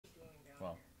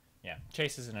Yeah,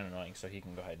 Chase isn't annoying, so he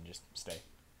can go ahead and just stay.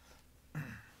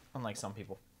 Unlike some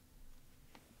people.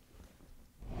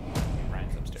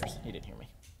 Ryan's upstairs. He didn't hear me.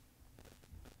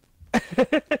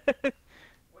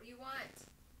 What do you want?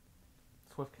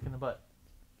 Swift kick in the butt.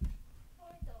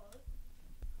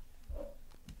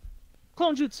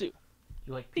 Clone jutsu.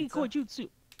 You like pizza? Decoy jutsu.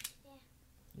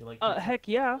 You like pizza? Heck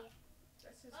yeah.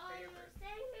 That's his favorite.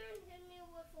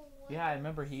 Yeah, I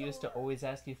remember he used to always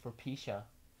ask you for Pisha.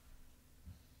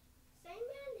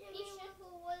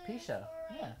 Pisha,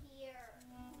 yeah.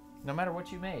 No matter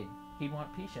what you made, he'd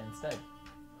want Pisha instead.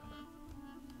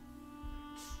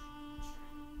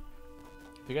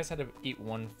 If you guys had to eat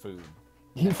one food,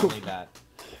 only that,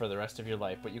 for the rest of your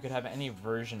life, but you could have any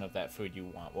version of that food you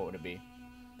want, what would it be?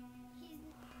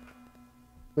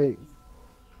 Wait,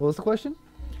 what was the question?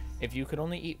 If you could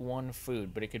only eat one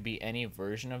food, but it could be any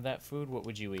version of that food, what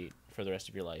would you eat for the rest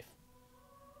of your life?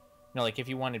 No, like if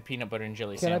you wanted peanut butter and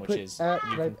jelly sandwiches,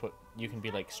 you can be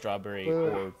like strawberry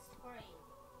or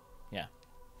yeah.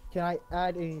 Can I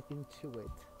add anything to it?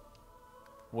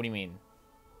 What do you mean?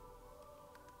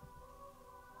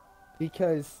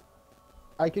 Because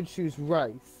I could choose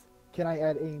rice. Can I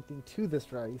add anything to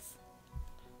this rice?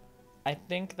 I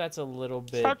think that's a little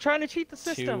bit Stop trying to cheat the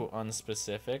system. too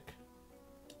unspecific.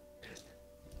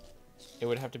 It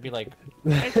would have to be like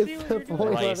I see what you're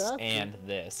doing. rice and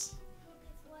this.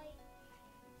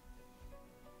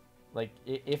 Like,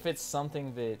 if it's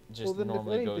something that just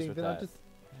normally goes with that.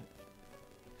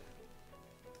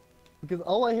 Because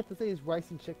all I have to say is rice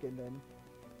and chicken then.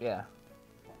 Yeah.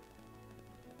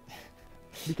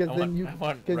 Because I then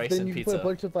want rice and you pizza. put a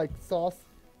bunch of like sauce.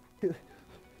 You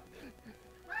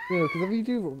know, because if you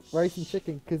do rice and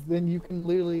chicken, because then you can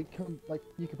literally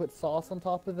you can put sauce on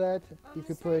top of that. You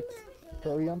could put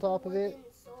curry on top of it.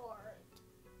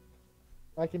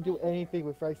 I can do anything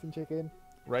with rice and chicken.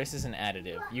 Rice is an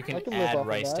additive. You can live off add of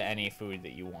rice that. to any food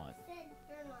that you want.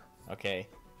 Okay?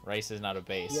 Rice is not a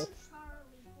base. Yep.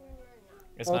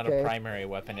 It's not a Okay. primary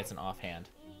weapon, it's an offhand.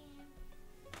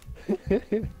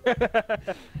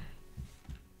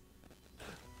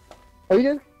 Are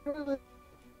you guys?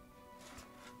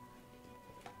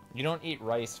 You don't eat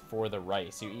rice for the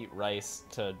rice. You eat rice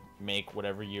to make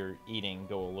whatever you're eating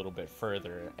go a little bit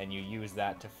further, and you use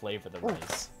that to flavor the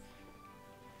rice.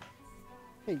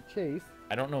 Hey Chase.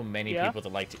 I don't know many Yeah? people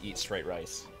that like to eat straight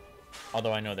rice.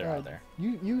 Although I know there are there.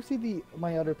 You see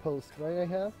my other post, right? I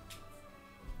have.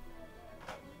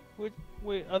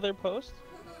 Wait, other post?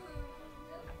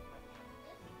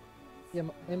 Yeah,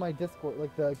 in my Discord,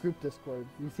 like the group Discord.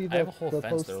 You see I have a the whole fence,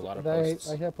 post there are a lot of that posts.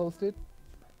 I have posted?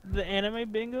 The anime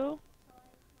bingo?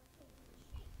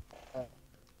 Oh,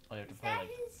 you have to play like...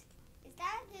 Is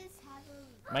that his Halloween?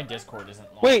 My Discord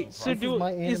isn't long. Wait, so This is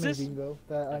my anime is this bingo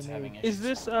that It's I having made. issues. is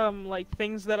this like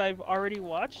things that I've already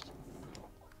watched?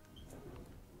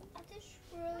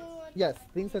 Yes,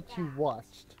 things that you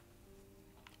watched.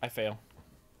 I fail.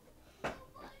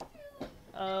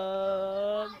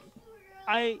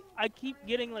 I keep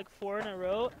getting like 4 in a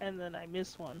row and then I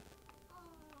miss one.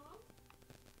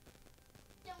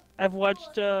 I've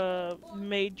watched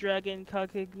Maid Dragon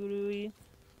Co0k1e.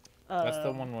 That's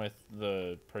the one with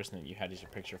the person that you had as your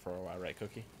picture for a while, right,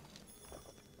 Cookie?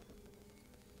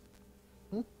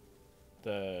 Hmm?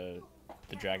 The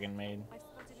dragon maid.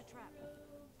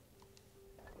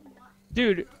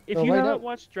 Dude, if Oh, you right haven't up.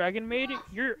 watched Dragon Maid,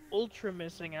 you're ultra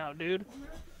missing out, dude.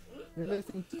 You're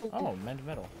missing Oh, mend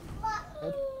metal.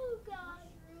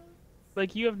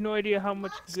 Like you have no idea how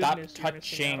much Stop goodness you're missing out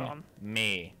touching on.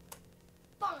 me.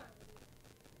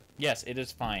 Yes, it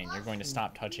is fine. You're going to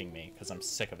stop touching me, because I'm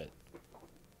sick of it.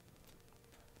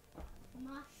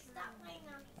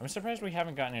 I'm surprised we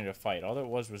haven't gotten into a fight. All there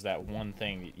was that one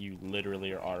thing that you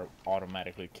literally are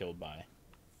automatically killed by.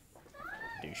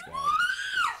 Douchebag.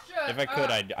 If I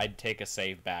could, I'd take a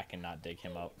save back and not dig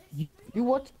him up. You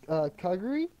watched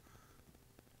Kaguri?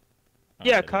 Oh,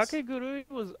 Yeah, it is. Co0k1e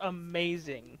was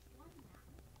amazing.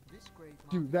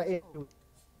 Dude, that is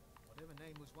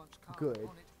good.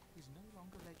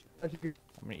 I'm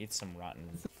gonna eat some rotten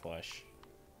flesh.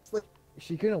 Is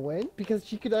she gonna win? Because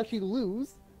she could actually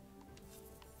lose.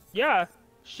 Yeah,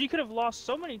 she could have lost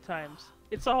so many times.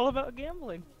 It's all about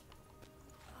gambling.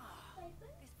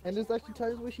 And there's actually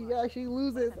times where she actually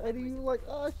loses, and you're like,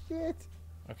 oh shit!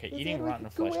 Okay, This eating anime rotten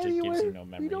could go flesh just gives you anywhere. no We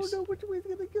memories. don't know which way it's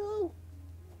gonna go.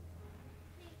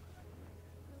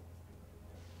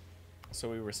 So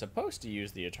we were supposed to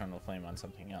use the Eternal Flame on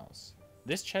something else.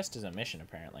 This chest is a mission,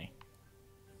 apparently.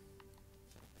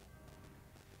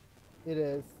 It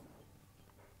is.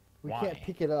 We Why? can't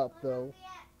pick it up though.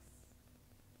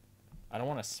 I don't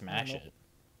want to smash know. it.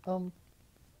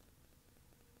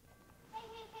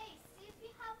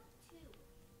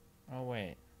 Oh,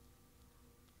 wait.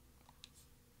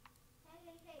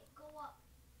 Hey, go up.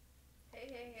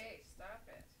 Hey, stop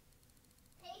it.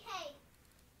 Hey,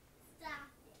 stop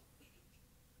it.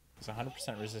 It's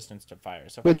 100% resistance to fire.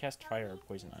 So if I cast fire or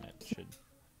poison on it, it should...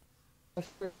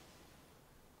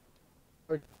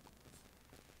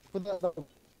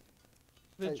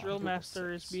 The drill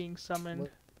master is being summoned.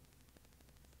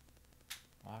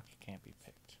 Lock can't be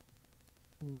picked.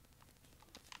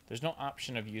 There's no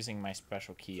option of using my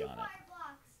special key on it.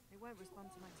 It won't respond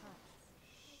to my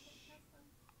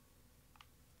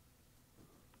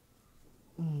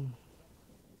touch.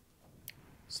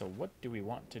 So what do we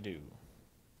want to do?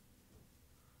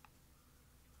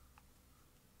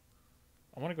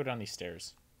 I want to go down these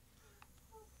stairs.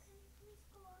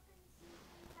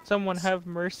 Someone have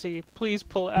mercy. Please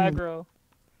pull aggro.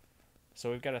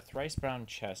 So we've got a thrice bound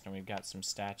chest, and we've got some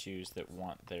statues that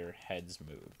want their heads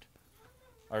moved.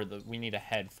 Or we need a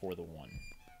head for the one.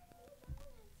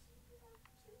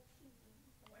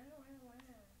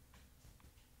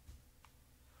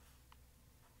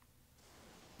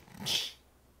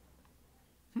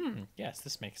 Yes,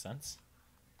 this makes sense.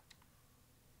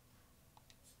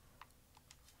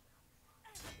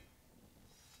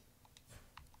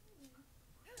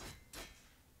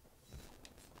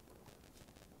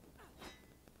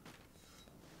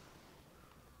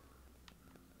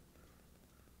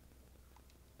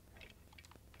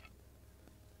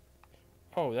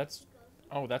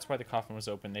 Oh, that's why the coffin was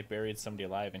open. They buried somebody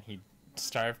alive and he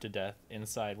starved to death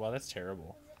inside. Wow, that's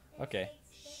terrible. Okay.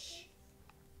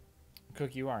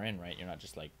 Cook, you are in, right? You're not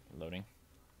just like loading.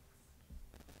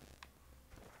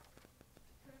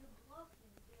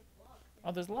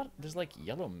 Oh, there's like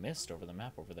yellow mist over the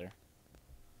map over there.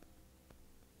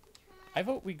 I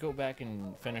vote we go back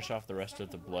and finish off the rest of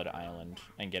the Blood Island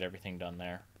and get everything done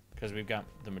there, because we've got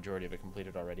the majority of it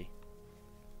completed already.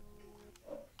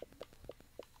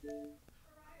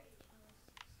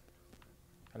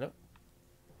 Hello?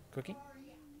 Cookie?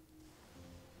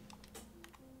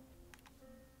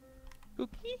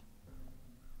 Cookie?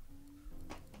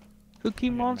 Cookie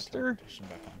monster?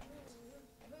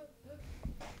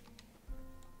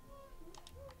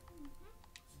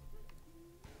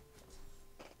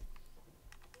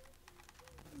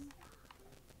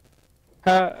 Back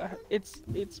on.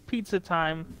 It's pizza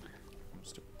time.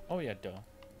 Oh yeah, duh.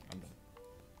 I'm done.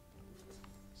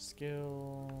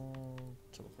 Skill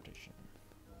teleportation.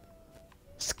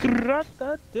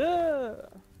 Skratata.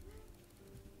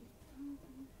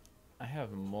 I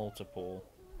have multiple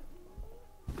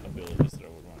abilities that I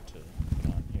would want to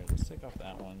put on here. Let's take off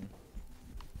that one.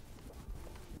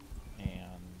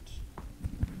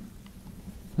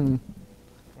 And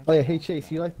Oh yeah, hey Chase,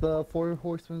 you like the Four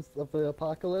Horsemen of the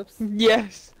Apocalypse?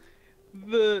 Yes.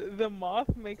 The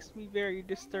moth makes me very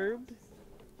disturbed,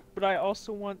 but I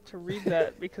also want to read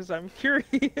that because I'm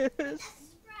curious.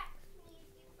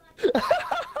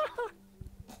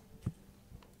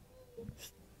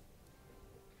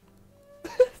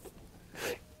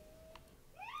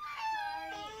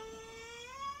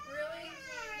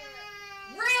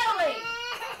 Really?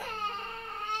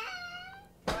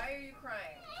 Why are you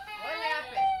crying? What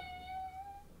happened?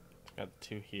 got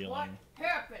 2 healing. What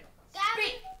happened?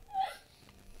 Speak!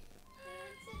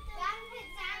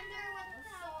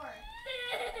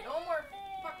 No more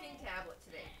fucking tablet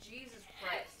today. Jesus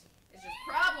Christ. It's just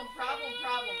problem for all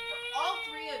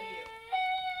 3 of you.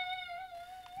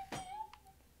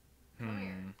 Come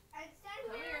here.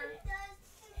 Come here.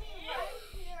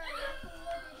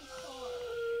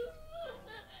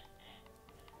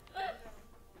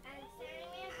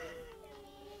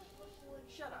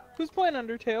 Shut up. Who's playing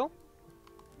Undertale?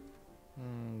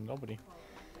 Nobody.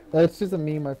 That's just a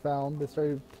meme I found. They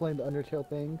started playing the Undertale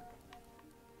thing.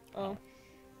 Oh.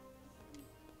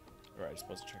 Alright,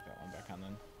 supposed to check that one back on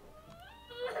then.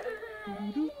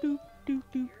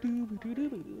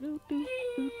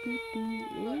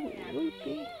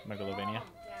 Megalovania.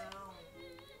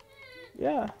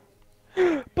 Yeah.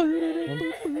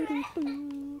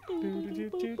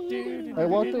 I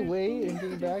walked away and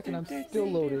came back and I'm still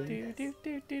loading. Lift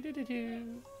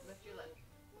your lip.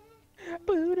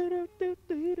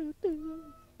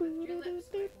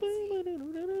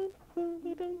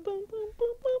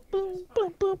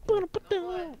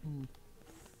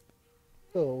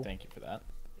 Oh. Thank you for that.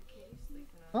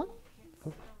 Huh?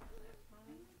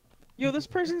 Yo, this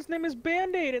person's name is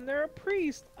Band-Aid and they're a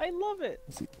priest. I love it.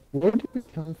 Let's see. Where did we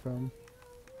come from?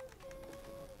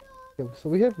 Yo, so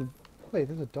we have... Wait,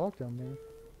 there's a dog down there.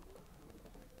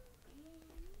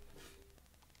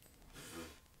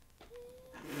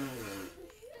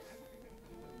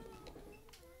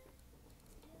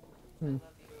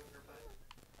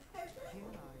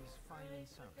 and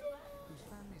South, whose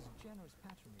family's generous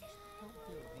patronage helped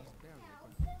build these burial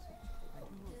grounds, and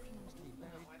who refused to be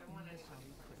buried in this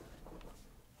hollow crypt.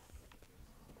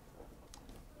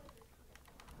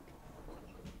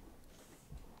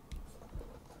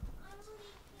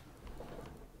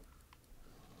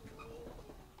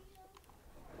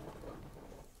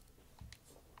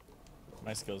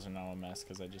 My skills are now a mess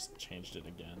because I just changed it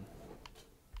again.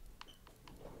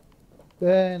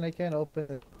 Ben, I can't open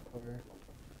it.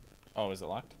 Oh, is it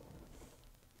locked?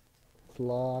 It's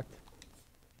locked.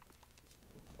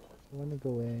 I want to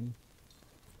go in.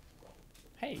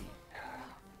 Hey.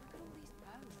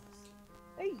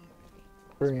 Hey,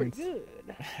 that's pretty Brilliant. good.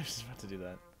 I was about to do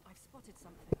that. I've spotted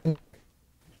something.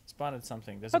 Spotted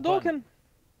something. There's a Hadouken! button.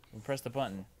 We press the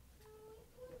button.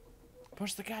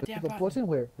 Push the goddamn The button. button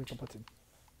where? Where's the button?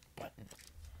 Button.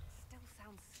 Still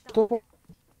sounds stuck. Go.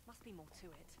 Must be more to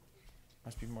it.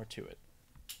 Must be more to it.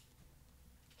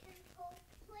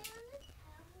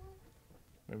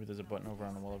 Maybe there's a button over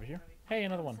on the wall over here. Hey,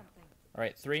 another one. Something. All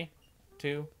right, 3,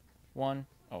 2, 1.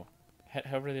 Oh,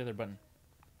 hover the other button.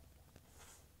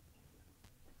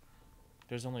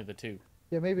 There's only the 2.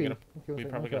 Yeah, maybe. We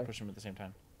probably gotta push them at the same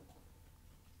time.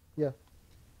 Yeah.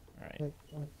 All right. Right,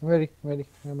 I'm ready.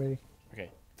 I'm ready. Okay.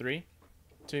 3,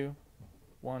 2,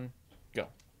 1, go.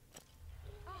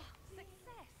 Oh,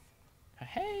 success!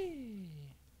 Hey.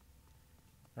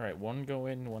 All right. One go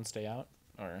in, one stay out,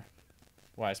 or,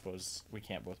 well, I suppose we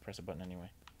can't both press a button anyway.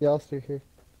 Yeah, I'll stay here.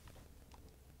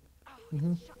 Oh,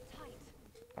 Mhm. shut tight.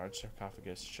 Large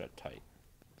sarcophagus shut tight.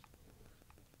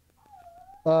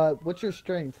 What's your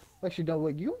strength? Actually, no,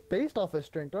 wait, you based off of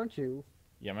strength, aren't you?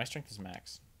 Yeah, my strength is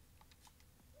max.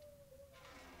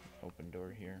 Open door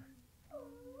here.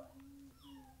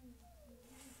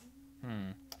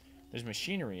 There's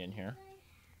machinery in here.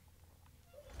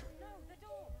 No, the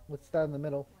door. What's that in the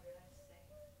middle?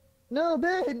 No,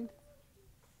 Ben!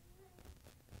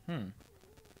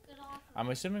 I'm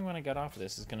assuming when I get off of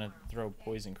this, it's gonna throw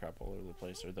poison crap all over the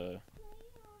place, or the...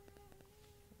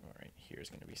 Alright, here's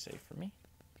gonna be safe for me.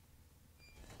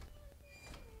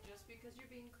 Just because you're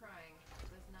being crying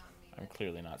does not mean. I'm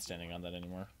clearly not standing on that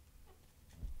anymore.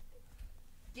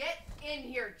 Get in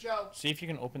here, Joe. See if you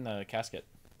can open the casket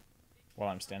while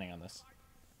I'm standing on this.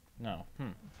 No.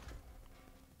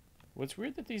 What's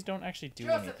weird that these don't actually do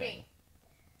anything. Josephine.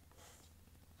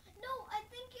 No, I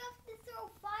think you have to throw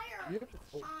fire You have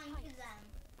to- onto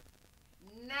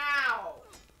them. Now.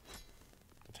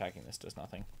 Attacking this does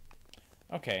nothing.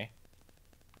 Okay.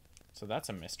 So that's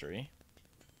a mystery.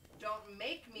 Don't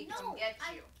make me No, come get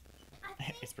I- you. I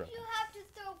think It's broken. you have to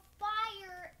throw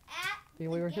fire at Can you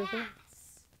the wait right here, sir?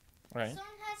 gas. Alright.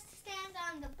 Someone has to stand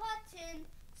on the button.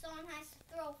 Someone has to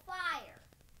throw fire.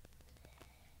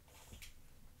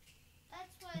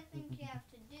 That's what I think you have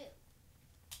to do.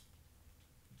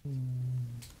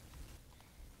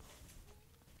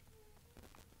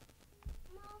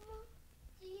 Mama,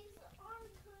 these are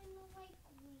kind of like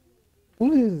weird. Well,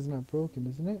 this is not broken,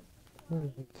 isn't it? Where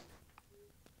is it?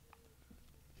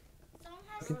 Someone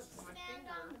has Okay. to stand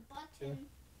on the button,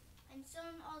 and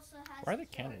someone also has Why are to the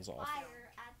candles throw off?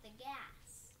 fire at the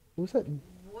gas. Who's that?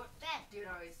 What Ben, did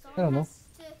I say? someone I don't know. has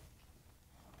to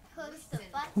push the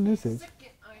What button. is it? Second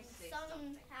I say Someone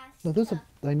something. has No, there's to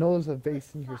a. I know there's a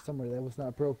vase in here somewhere that was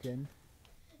not broken.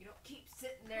 You don't keep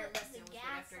sitting there Put the messing with me gas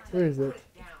after I on tell Where you is to it? put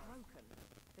it down. Broken.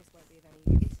 This won't be of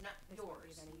any use. It's not This won't be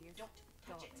yours. of any use. Don't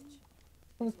touch it. Garbage.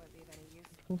 This won't be of any use.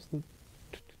 What's the?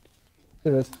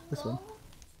 There it is. This go one. to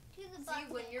the See, button.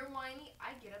 when you're whiny,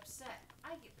 I get upset.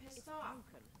 I get It's pissed off.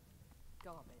 broken.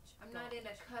 Garbage. I'm not in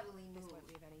a cuddly This mood. won't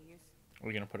be of any use. Are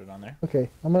we gonna put it on there? Okay,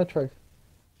 I'm gonna try.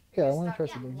 Yeah, I Just want to stop try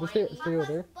getting something. Just stay, whiny. stay over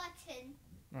there. the button,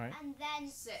 Alright. and then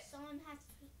Sit. someone has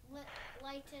to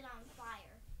light it on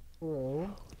fire.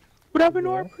 Bro. What happened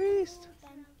to our Yeah. priest?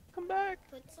 Then Come back.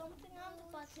 put something on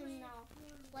the button now.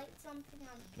 Light something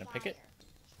on Can I fire. pick it?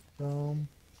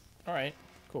 Alright.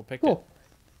 Cool, picked Cool.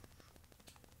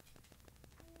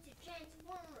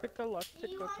 Pick a luck, Do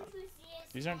pick you a want luck. to see it?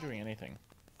 These aren't doing anything.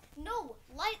 No,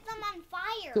 light them on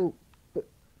fire. So,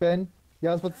 Ben.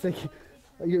 Yeah, I was about to say.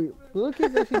 Your little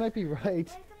kids actually might be right. Light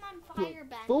them on fire,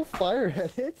 Ben. Throw fire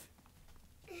at it.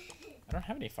 I don't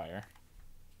have any fire.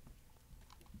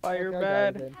 Fire Okay, I got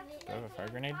it bad. then. Do I have a fire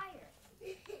grenade?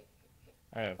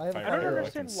 I have I have a fire I don't fire arrow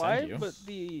understand can why, send you. but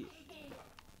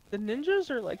the ninjas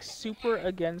are like super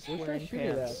against Where's that wearing shooter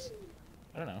at? pants.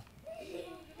 I don't know.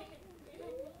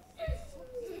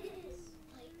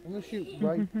 I'm gonna shoot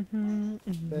right. Ben,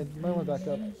 you might want to back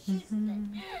up. Shoot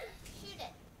it.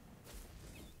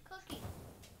 Cookie.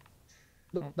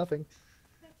 Look, nothing.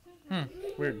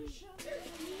 Weird.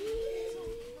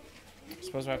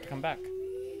 Suppose I have to come back.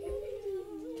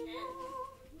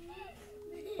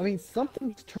 I mean,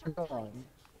 something's turned on.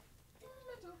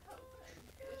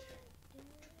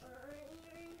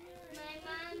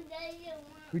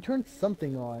 We turned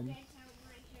something on. You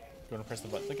want to press the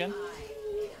button again?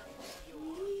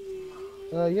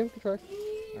 Yeah, we can try.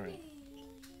 Alright.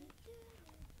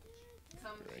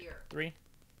 Come here. 3,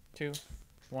 2,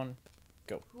 1,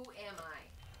 go. Who am I?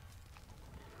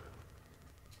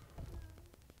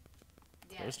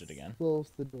 Closed it again.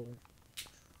 Close the door.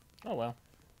 Oh well.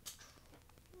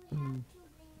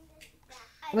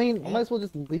 I mean, I might as well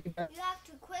just leave that. You have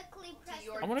to quickly press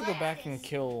I want to go back and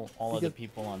kill all of the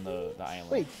people on the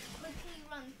island. Wait, quickly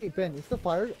run. hey Ben, is the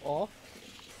fire off?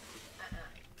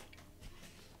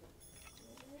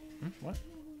 What?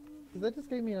 'Cause that just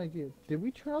gave me an idea. Did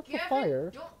we turn off the Gavin, fire?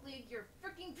 don't leave your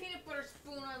freaking peanut butter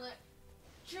spoon on the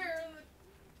chair.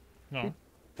 No. Okay,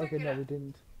 Pick it no, up. we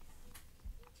didn't.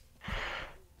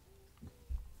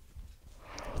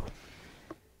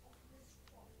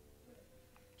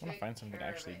 I want to find something to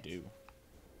actually do.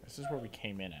 This is where we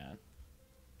came in at.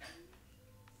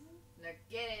 Now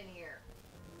get in here.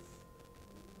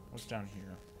 What's down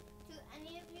here? Do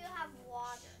any of you have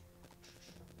water?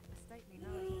 Stately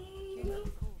knowledge. Human,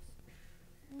 of course.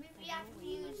 If you have to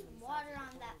use water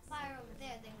on that fire over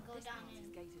there, then go down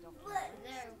and Gated off.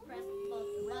 there, press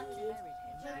both buttons.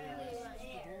 Quickly run.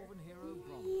 Dwarven hero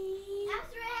Brom.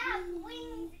 After I have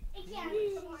wings, it can't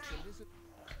fly.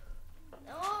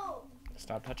 No.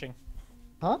 Stop touching.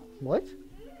 Huh? What?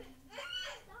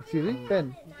 Excuse me?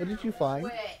 Ben, what did you find?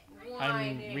 Quit I'm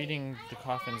whining. reading the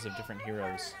coffins of different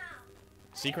heroes.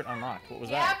 Secret unlocked. What was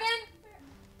that? Gavin?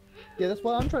 Yeah, that's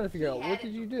what I'm trying to figure out. We What had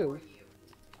did it you for do?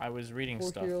 I was reading 4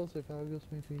 stuff. heroes, if fabulous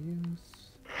may be used.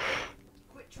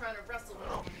 Quit trying to wrestle with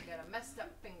me when you got a messed up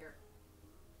finger.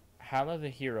 Hala the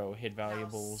hero hid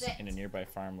valuables sit. in a nearby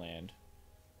farmland.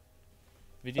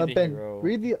 Vidya the Ben, hero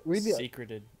read the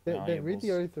secreted Ben, valuables. read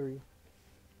the other 3.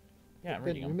 Yeah, I'm Ben,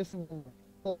 reading you're them. missing one.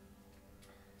 When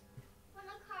a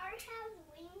car has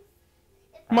wings,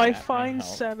 My That may fine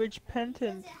help. savage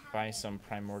pendant. By some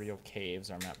primordial caves,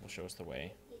 our map will show us the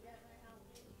way.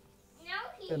 now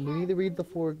he Ben, we has need to read the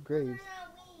 4 graves. wings.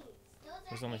 Those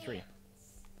There's are only 3. hands.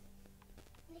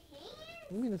 What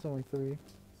do you mean there's only 3?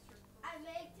 I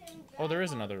made him Oh, there is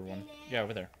grab another one. Yeah,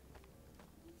 over there.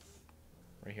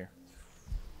 Right here.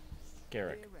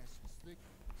 Garrick. Here rests the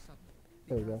sudden.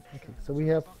 There we go. Okay, so we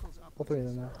have all 3 of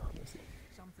them now. Let's see.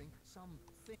 Something.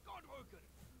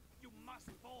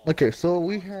 Okay, so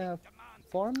we have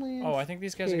farmland. Oh, I think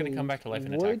these guys are gonna come back to life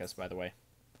and attack woods. us, by the way.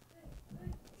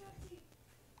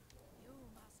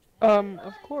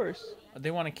 Of course.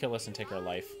 They want to kill us and take our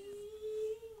life.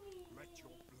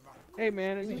 Hey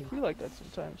man, it just feel like that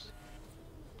sometimes.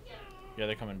 Yeah,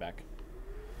 they're coming back.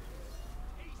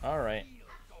 Alright.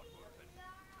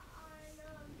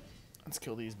 Let's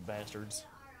kill these bastards.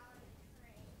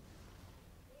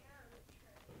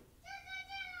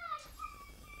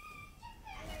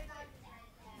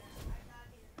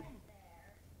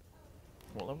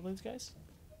 What level are these guys?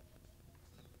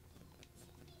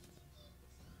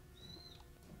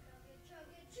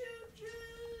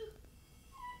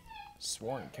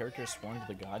 Sworn. Character sworn to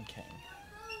the God King.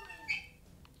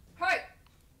 Hey!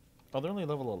 Oh, they're only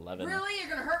level 11. Really? You're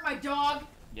gonna hurt my dog?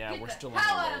 Yeah, Get we're the still in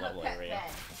hell the out of low the level pet area.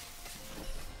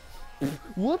 bed.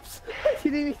 Whoops! I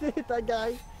didn't even hit that guy.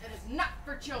 It is not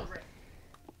for children.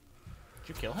 Did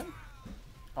you kill him?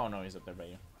 Oh no, he's up there by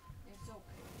you. It's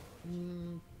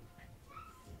okay.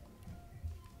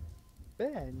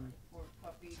 Ben, Poor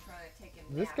puppy trying to take him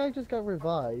this nap. guy just got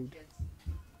revived. Kids.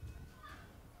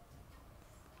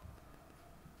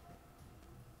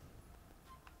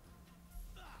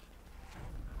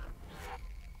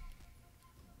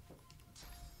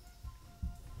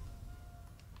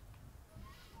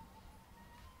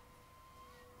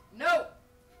 No!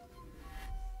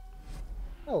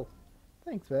 Oh,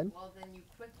 thanks, Ben. Well, then you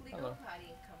quickly Hello. go potty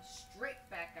and come straight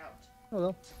back out. Oh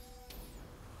well.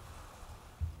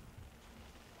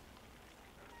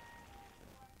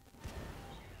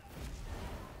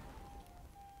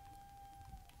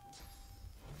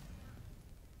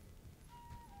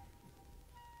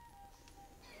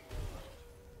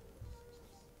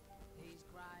 These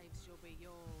graves shall be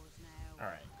yours now.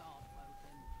 Alright.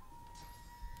 God-broken.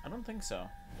 I don't think so.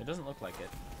 It doesn't look like it.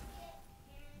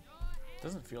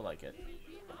 Doesn't feel like it.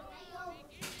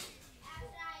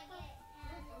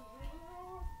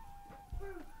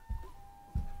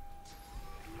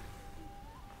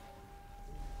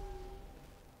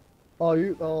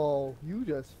 You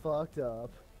just fucked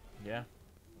up. Yeah.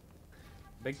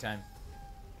 Big time.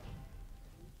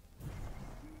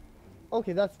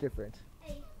 Okay, that's different.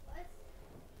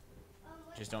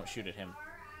 Just don't shoot at him.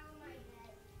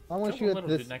 I want to Kill the shoot little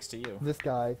this dude next to you. this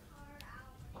guy.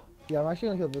 Yeah, I'm actually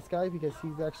gonna kill this guy because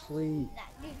he's actually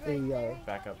a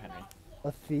Back up, Henry.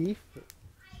 a thief.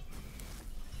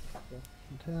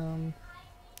 Down.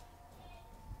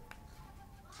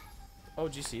 Oh,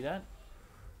 did you see that?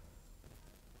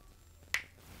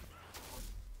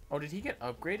 Oh, did he get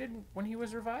upgraded when he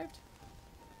was revived?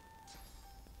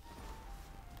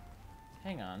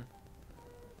 Hang on.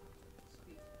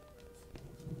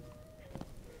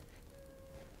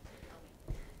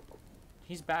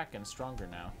 He's back and stronger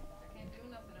now. I can't do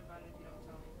nothing about it if you don't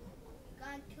tell me.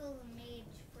 Gotta kill the mage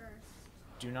first.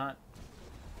 Do not...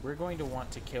 We're going to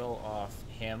want to kill off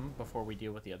him before we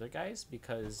deal with the other guys,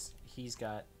 because he's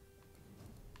got...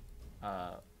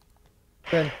 Ben.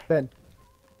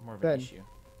 more of Ben. an issue.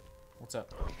 What's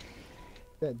up?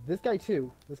 Ben, this guy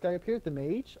too. This guy up here, the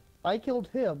mage. I killed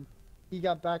him. He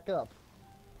got back up.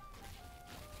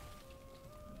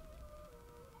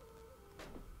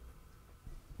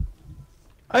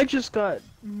 I just got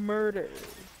murdered.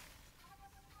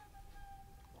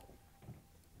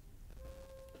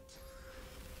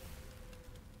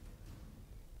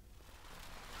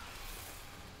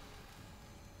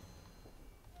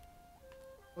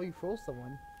 Oh, you froze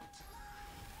someone.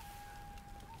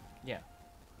 Yeah.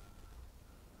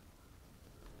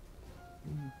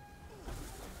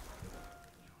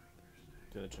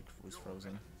 The other chick was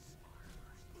frozen.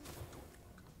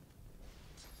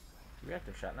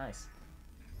 Reactor shot, nice.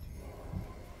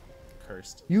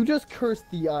 Cursed. You just cursed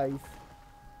the ice.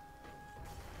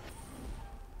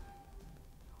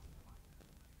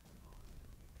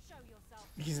 Show yourself.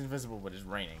 He's invisible, but it's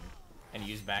raining. And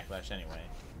he used backlash anyway.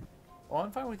 Oh,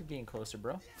 I'm fine with you being closer,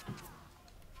 bro.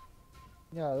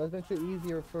 Yeah, that makes it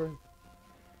easier for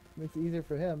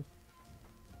him.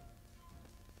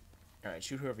 Alright,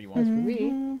 shoot whoever you As for want.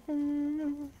 me,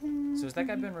 So has that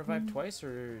guy been revived twice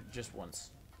or just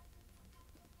once?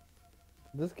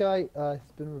 this guy has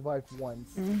been revived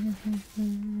once.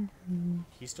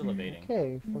 He's still evading.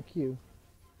 Okay, fuck you.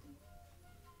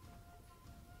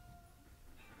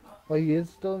 Oh, he is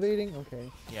still evading? Okay.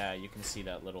 Yeah, you can see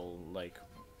that little, like,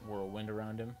 whirlwind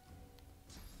around him.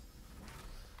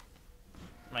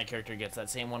 My character gets that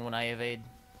same one when I evade.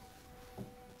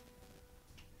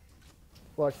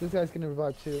 Watch, this guy's gonna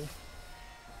revive too.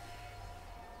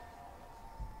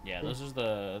 Yeah, those are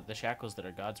the shackles that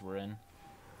our gods were in.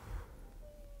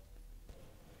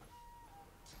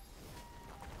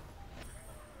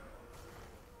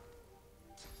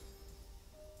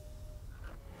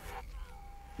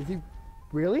 Is he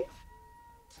really?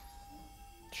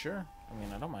 Sure. I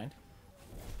mean, I don't mind.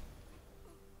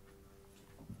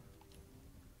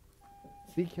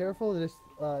 Be careful. There's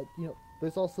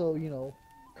there's also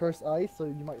cursed ice, so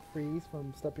you might freeze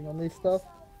from stepping on this stuff.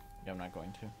 Yeah, I'm not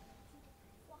going to.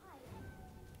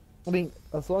 I mean,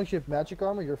 as long as you have magic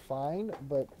armor, you're fine.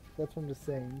 But that's what I'm just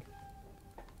saying.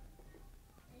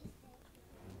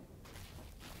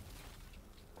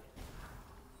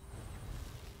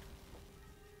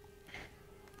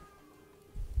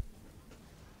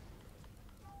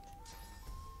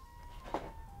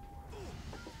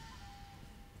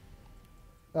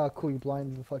 Oh, cool, you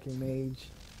blinded the fucking mage.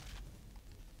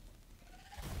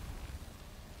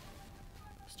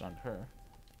 Stunned her.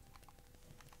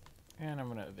 And I'm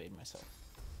gonna evade myself.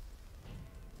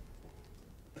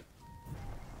 Your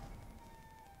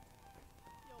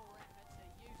efforts are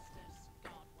useless.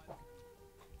 God won't.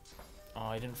 Oh,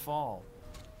 I didn't fall.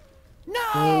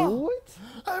 No! What?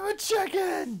 I'm a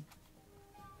chicken!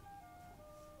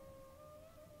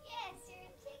 Yes, you're a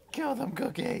chicken. Kill them,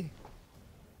 Cookie!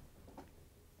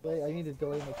 Wait, I need to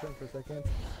delay my turn for a second.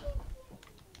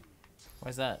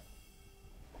 Why's that?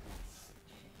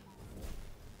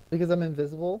 Because I'm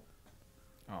invisible,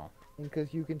 Oh. and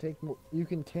because you can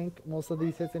tank most of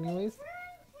these hits anyways.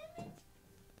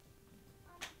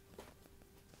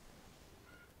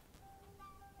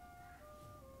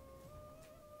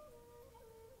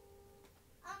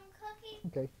 Cookie,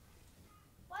 Okay.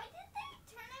 why did they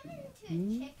turn him into a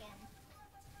chicken?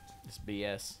 It's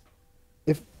BS.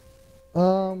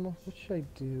 What should I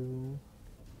do?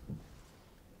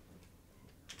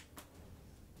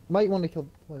 Might want to kill.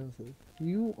 What is it?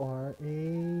 You are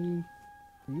a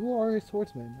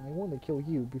swordsman. I want to kill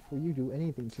you before you do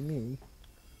anything to me.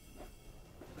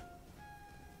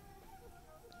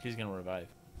 He's gonna revive.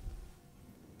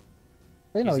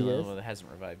 I know He's he the is. only one that hasn't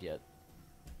revived yet.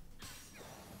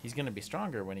 He's gonna be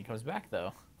stronger when he comes back,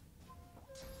 though.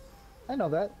 I know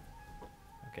that.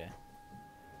 Okay.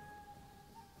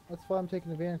 That's why I'm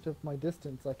taking advantage of my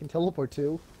distance. I can teleport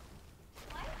to.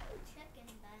 Why are you chicken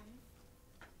then?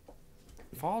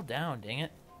 Fall down, dang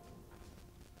it.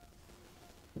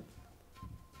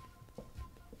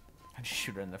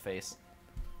 Shoot her in the face.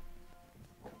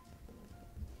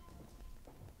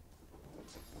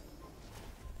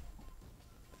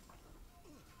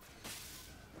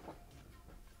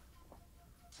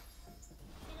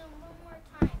 Shoot him one more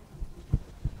time.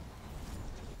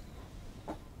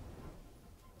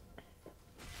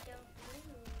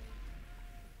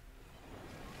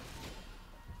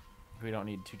 We don't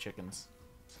need 2 chickens.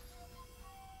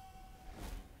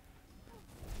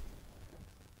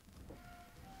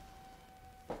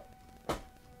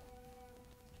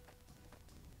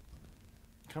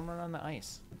 Come run on the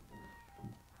ice.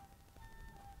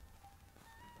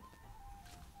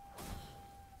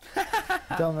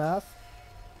 Dumbass.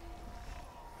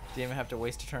 Didn't even have to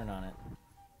waste a turn on it.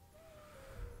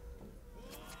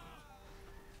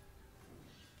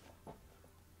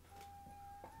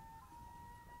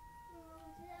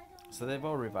 So they've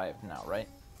all revived now, right?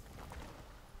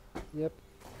 Yep.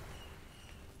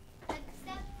 Except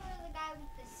for the guy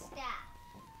with the staff.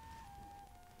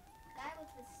 The guy with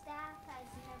the staff has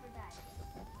never died.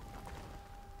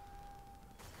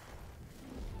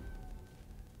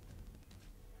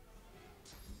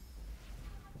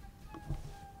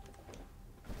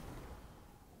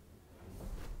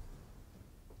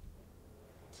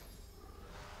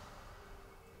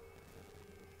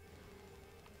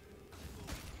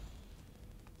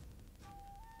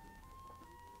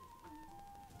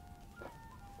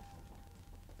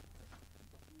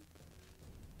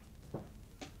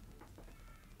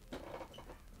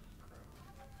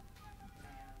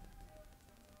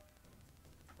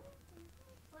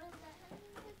 What is that?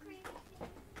 The creepy thing?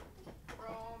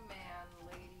 Bro, man,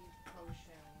 lady,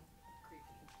 potion,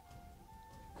 creepy.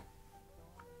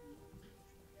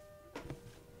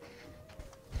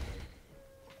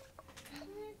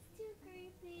 It's too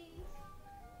creepy.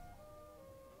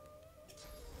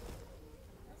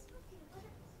 That's not cute. What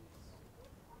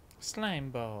is Slime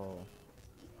ball.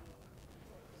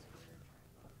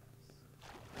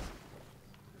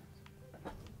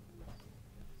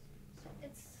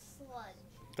 It's sludge.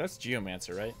 That's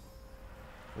Geomancer, right?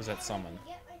 Or was that Summon? I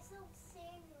get myself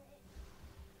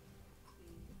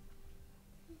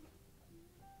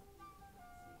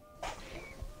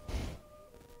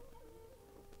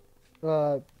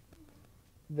sandwich.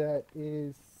 That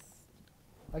is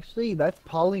actually that's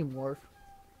polymorph.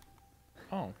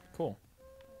 Oh, cool.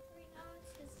 Right now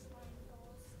it's his slime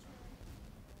ball's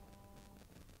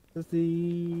turn. Is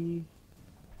the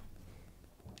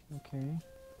okay?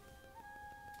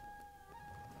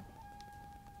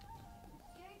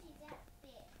 Georgie's that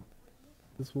big.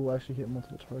 This will actually hit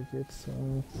multiple targets. So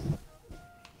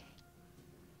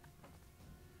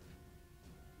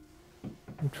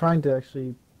I'm trying to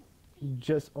actually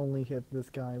just only hit this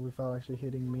guy without actually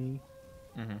hitting me.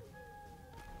 Mm-hmm.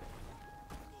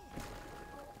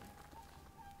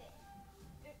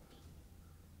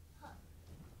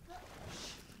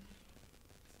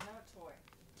 It's not a toy.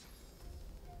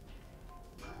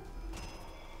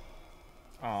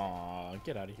 Aw,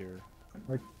 get out of here.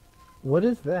 What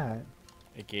is that?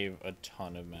 It gave a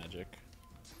ton of magic.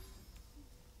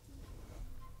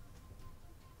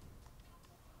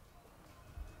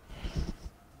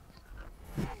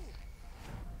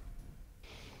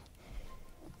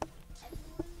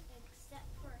 Everyone except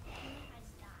for him has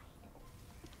died.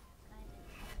 Everyone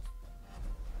except for him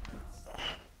has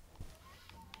died.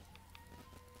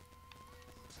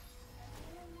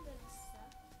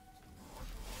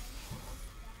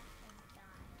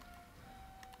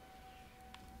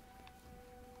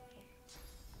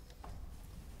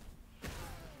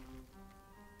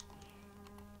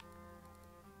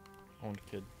 Owned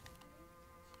kid.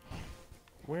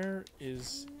 Where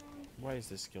is... Why is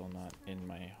this skill not in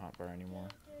my hotbar anymore?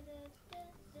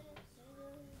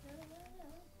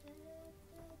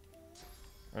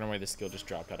 I don't know why this skill just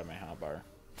dropped out of my hotbar.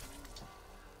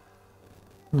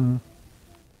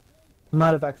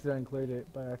 Might have accidentally cleared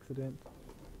it by accident.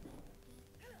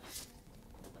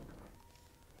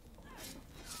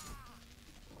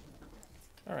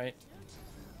 Alright.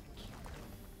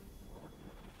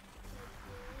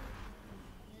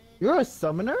 You're a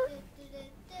summoner?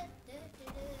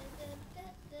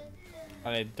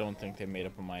 I don't think they made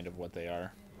up a mind of what they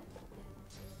are.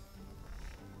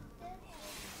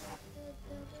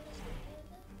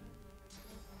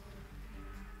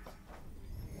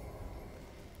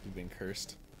 You've been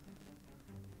cursed.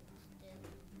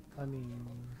 I mean,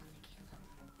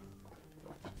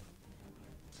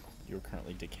 You're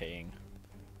currently decaying.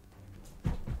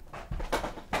 Good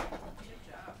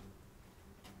job.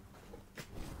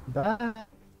 that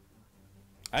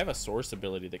I have a source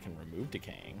ability that can remove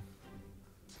decaying.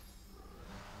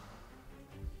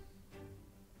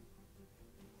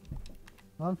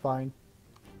 I'm fine.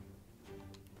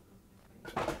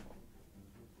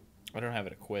 I don't have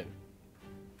it equipped,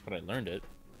 but I learned it.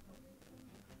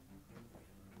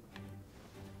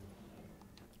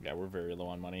 Yeah, we're very low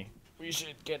on money. We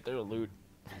should get their loot.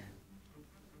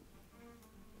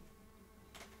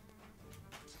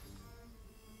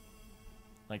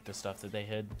 Like the stuff that they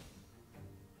hid.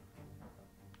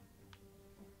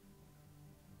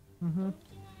 Mm-hmm. I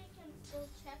can still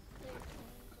check their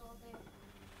things, all their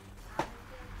things.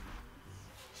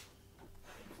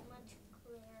 Much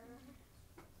clearer.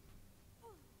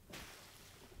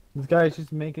 This guy's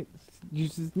just make it. You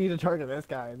just need to target this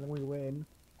guy, and then we win.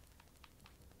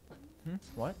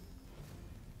 What?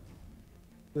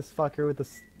 This fucker with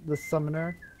the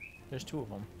summoner. There's two of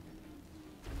them.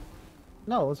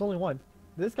 No, it's only one.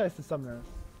 This guy's the summoner.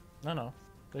 No.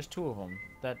 There's two of them.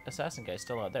 That assassin guy's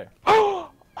still out there.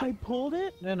 I pulled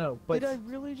it? No, but Did I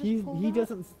really just pull he that?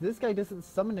 doesn't. This guy doesn't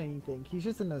summon anything. He's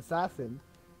just an assassin.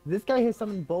 This guy has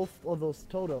summoned both of those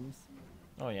totems.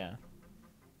 Oh, yeah.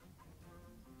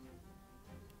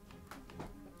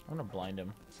 I'm gonna blind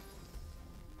him.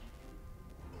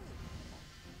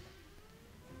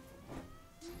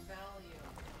 Value.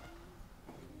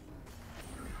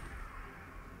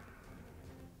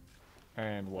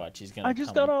 And watch, he's gonna I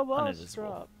just come got a boss uninvisible.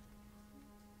 drop.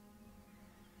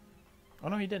 Oh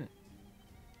no, he didn't.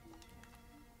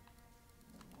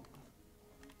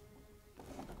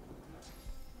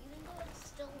 Even though it's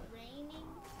still raining.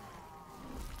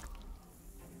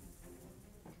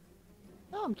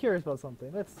 Oh, I'm curious about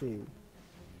something. Let's see.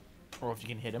 Or if you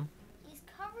can hit him, He's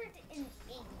covered in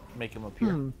ink. make him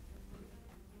appear.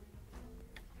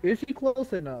 Is he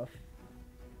close enough?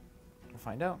 We'll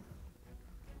find out.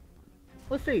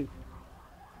 Let's see.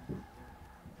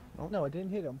 Oh. No, I didn't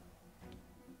hit him.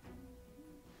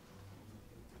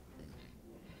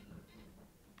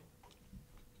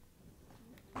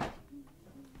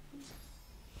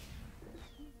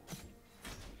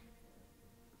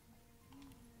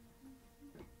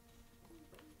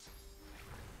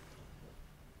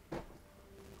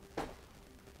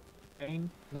 And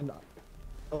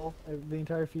oh, the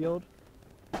entire field.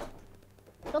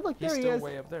 Oh, look, He's there he still is.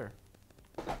 way up there.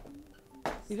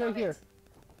 He's right here.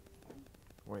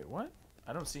 Wait, what?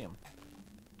 I don't see him.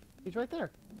 He's right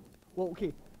there. Well,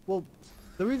 okay. Well,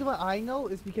 the reason why I know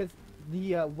is because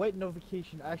the wet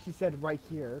notification actually said right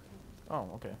here. Oh,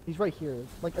 okay. He's right here,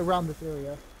 like around this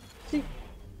area. See?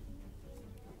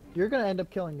 You're gonna end up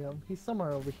killing him. He's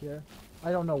somewhere over here.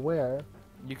 I don't know where.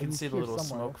 You can He's see the here little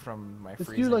somewhere. smoke from my Let's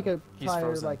freezing. do like a He's fire,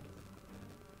 frozen. like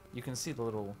You can see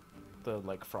the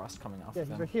like frost coming off yeah, of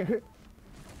he's him. right here.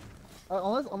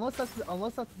 Unless that's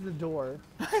the door.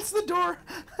 It's the door.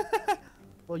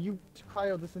 Well, you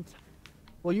cryo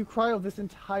this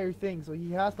entire thing, so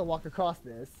he has to walk across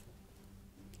this.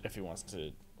 If he wants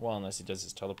to, well, unless he does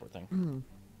his teleport thing.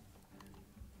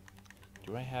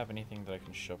 Do I have anything that I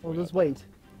can shove? Well, way just out? wait.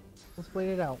 Let's wait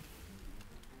it out.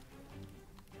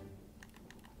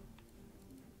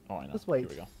 Oh, I know. Just wait. Here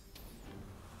we go.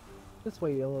 Just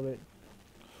wait a little bit.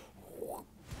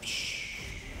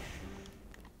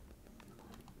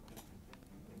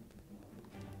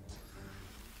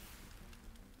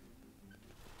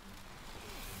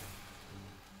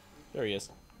 There he is.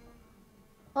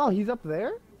 Oh, he's up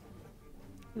there?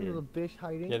 This Weird. little bitch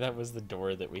hiding. Yeah, that was the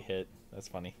door that we hit. That's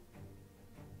funny.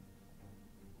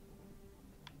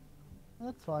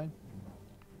 That's fine.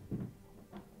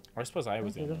 I suppose I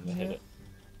was the Okay, only one that hit yeah. it.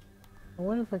 I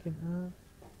wonder if I can.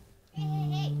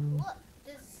 Hey, look,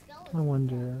 there's a skeleton. I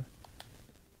wonder.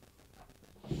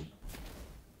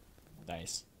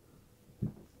 Nice.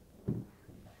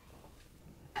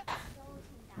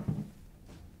 Skeleton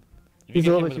If He's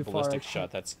you a get him little with bit a too far, ballistic actually.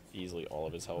 shot, that's easily all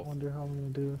of his I health. wonder how I'm gonna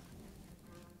do.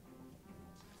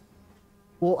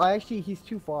 Well, he's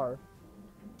too far.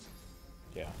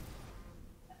 Yeah.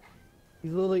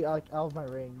 He's literally like out of my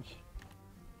range.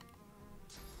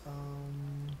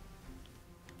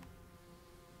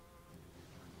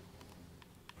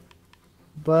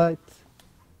 But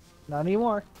not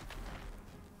anymore.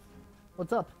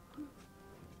 What's up?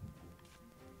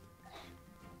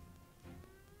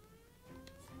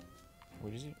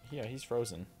 What is he? Yeah, he's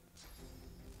frozen.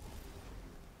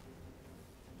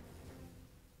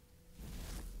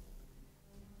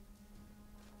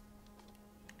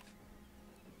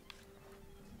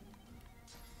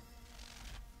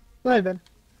 Go ahead, Ben.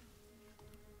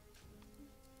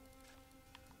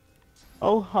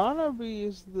 Oh, Hanabi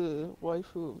is the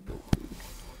waifu of the week.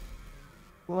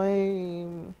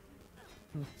 Lame.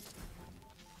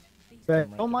 Ben,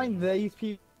 right don't mind there. these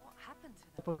people What happened to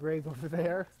up them? a grave over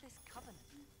there. What's this covenant?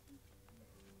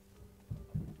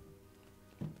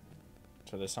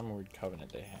 So there's some weird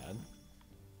covenant they had.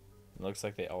 It looks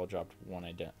like they all dropped one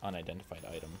unidentified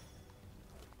item.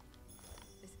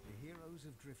 The heroes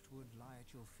of Driftwood lie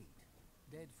at your feet,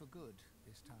 dead for good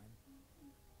this time.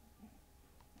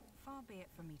 Far be it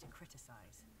from me to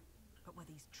criticize, but were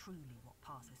these truly what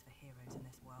passes for heroes in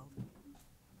this world?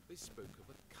 They spoke of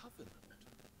a covenant.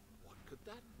 What could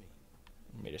that mean?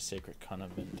 Made a sacred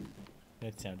covenant.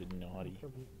 It sounded naughty.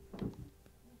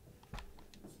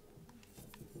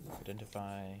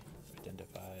 Identify.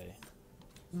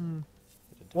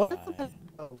 What? Identify.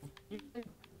 Oh.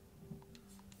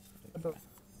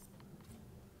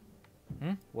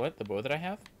 What? The bow that I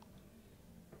have?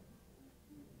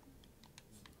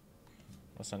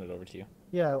 I'll send it over to you.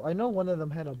 Yeah, I know one of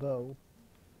them had a bow.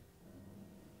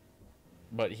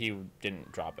 But he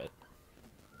didn't drop it.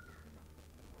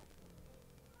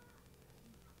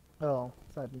 Oh,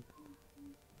 sadly.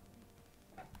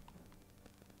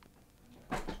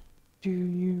 Do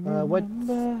you What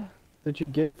remember did you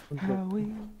get from how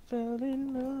we fell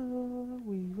in love?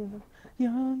 We were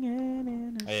young and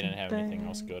innocent. I didn't have anything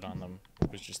else good on them.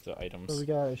 It was just the items. So we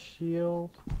got a shield.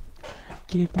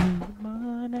 Give me the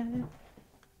money,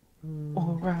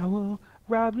 or I will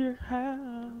rob your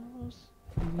house.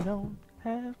 You don't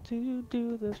have to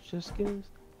do this just 'cause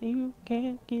you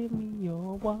can't give me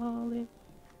your wallet.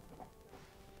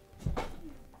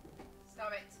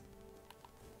 Stop it.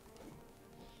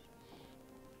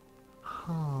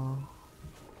 Huh.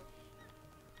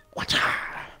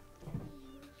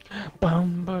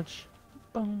 Bum bunch,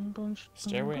 bum bunch.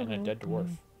 Stairway and a dead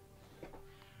dwarf.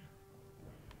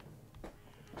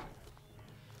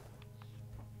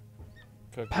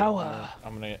 Cook, Power.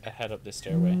 I'm gonna head up this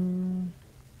stairway.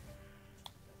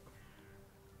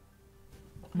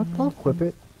 I'll equip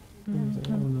it. I'm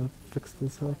gonna fix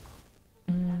this up.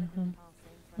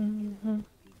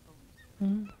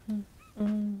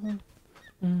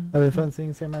 Have you fun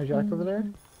seeing Samurai Jack over there?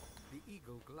 The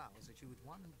eagle glowers at you with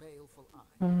one baleful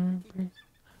eye.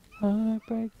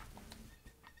 Heartbreak.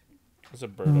 There's a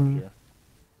bird up here.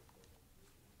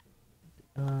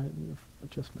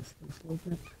 Adjust my skills a little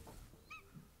bit.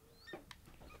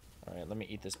 Alright, let me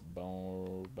eat this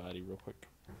bone body real quick.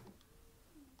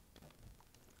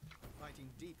 Biting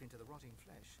deep into the rotting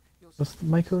flesh, your What's the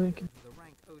microwave? with a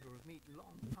rank odor of meat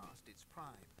long past its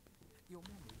prime. Your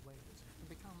memory wavers and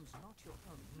becomes not your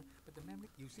own, but the memory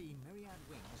you see myriad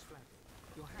wings flapping,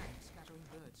 your hands scattering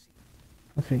birdseed,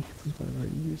 Okay, this is what I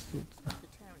already used it.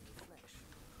 tearing your flesh.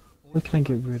 All What can I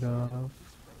your get rid life of? is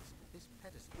this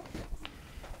place, this pedestal of death.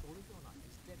 All of your life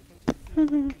is dedicated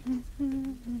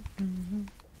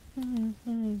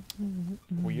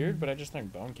to Weird, but I just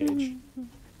learned bone cage.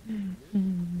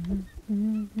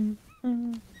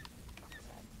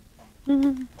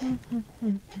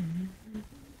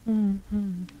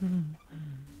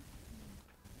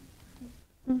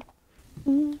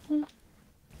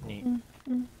 Neat.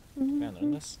 Can I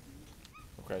learn this?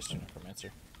 Requires 2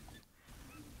 necromancer.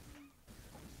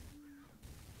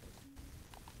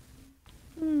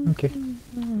 Okay.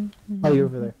 Oh, you're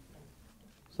over there.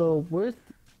 So where's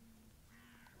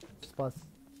the spots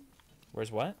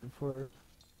Where's what? for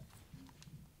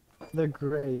the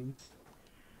graves?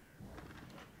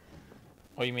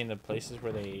 Oh, you mean the places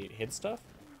where they hid stuff?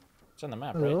 It's on the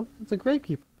map, Hello? right? It's a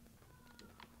gravekeeper.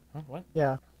 Huh, what?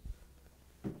 Yeah.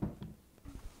 I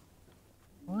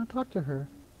want to talk to her.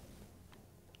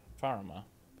 Farma.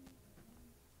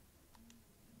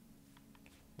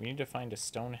 We need to find a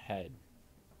stone head.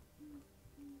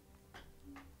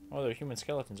 Oh, there are human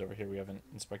skeletons over here we haven't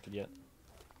inspected yet.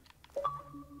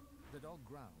 the dog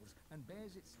growls and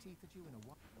bares its teeth at you in a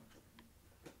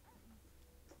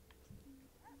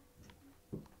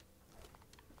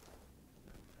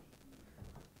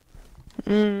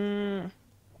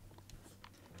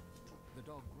The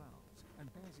dog growls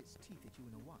and bares its teeth at you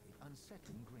in a wide,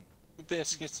 unsettling grin.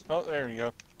 Biscuits. Oh, there we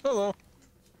go. Hello.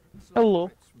 Hello.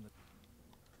 Drips from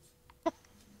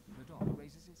the dog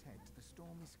raises its head to the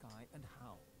stormy sky and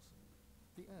howls.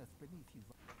 The earth beneath you.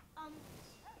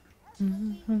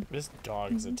 This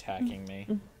dog's attacking me.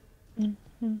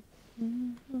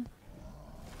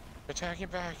 Attacking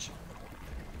back.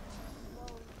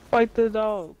 Fight the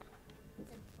dog.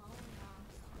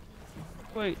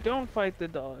 Wait, don't fight the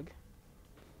dog.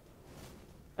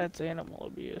 That's animal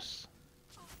abuse.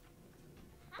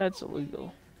 That's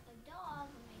illegal.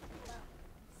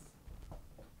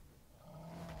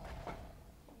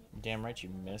 Damn right you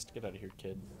missed. Get out of here,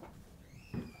 kid.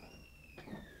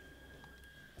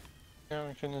 Now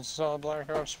we can install Black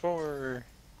Ops 4.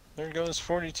 There goes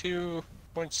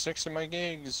 42.6 of my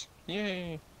gigs.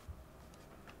 Yay!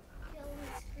 Kill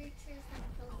the creatures and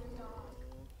kill the dog.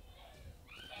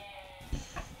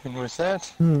 And with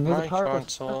that, there's my a power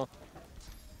console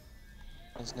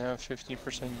is now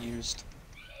 50% used.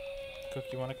 Cook,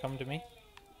 you want to come to me?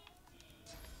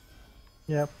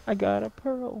 Yep. I got a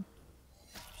pearl.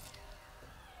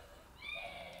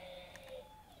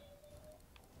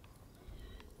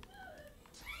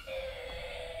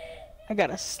 I got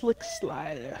a slick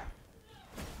slider.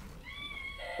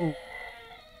 Oh.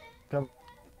 Come.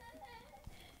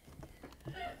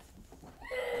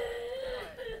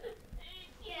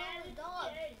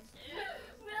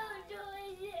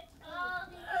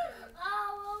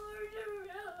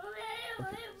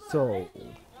 So,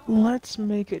 Let's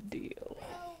make a deal.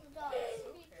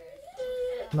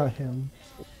 not him.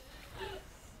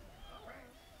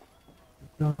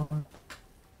 No.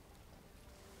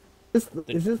 Is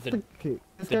this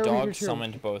the dog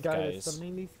summoned both guy guys.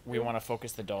 We want to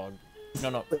focus the dog.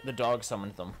 No, the dog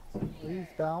summoned them. He's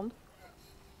bound?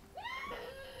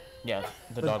 Yeah,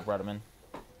 the dog brought him in.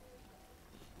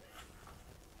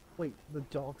 Wait, the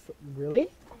dog's really?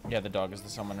 Yeah, the dog is the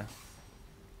summoner.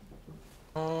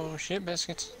 Oh shit,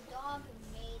 biscuits. The dog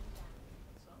made them.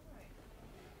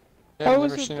 Yeah, I've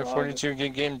never seen a 42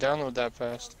 gig game download that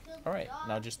fast. Alright,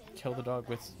 now just kill the dog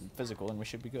with physical and we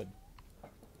should be good.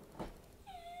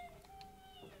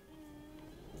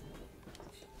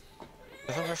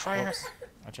 Over fire. Oops.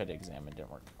 I tried to examine,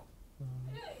 didn't work.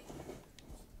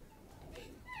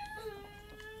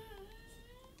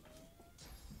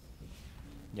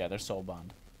 Yeah, they're soul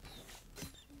bond.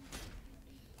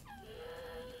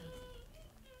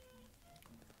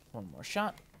 One more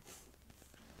shot.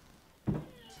 You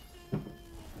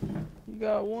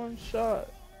got one shot.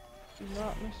 Do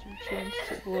not miss your chance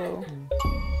to blow.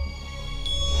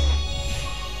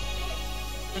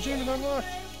 Achievement unlocked. I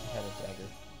had a dagger.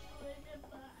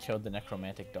 Killed the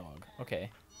necromantic dog. Okay.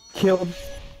 Killed.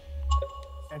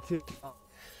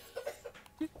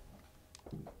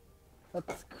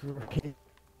 That's great.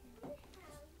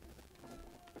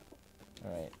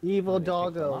 Alright. Evil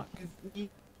doggo.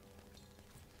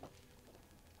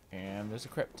 And there's a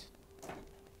crypt.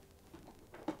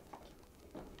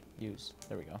 Use.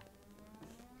 There we go.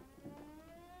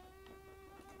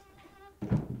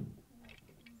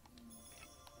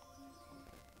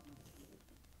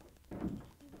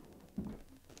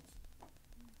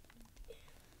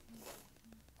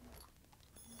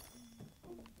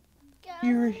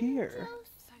 You're here.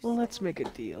 Well, let's make a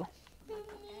deal.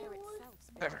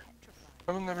 Never.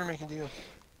 I will never make a deal.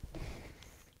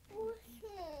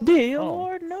 Deal Oh.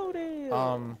 or no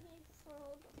deal?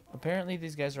 Apparently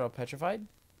these guys are all petrified.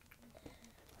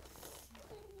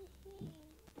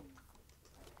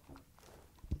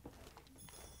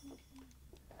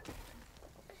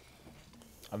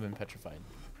 I've been petrified.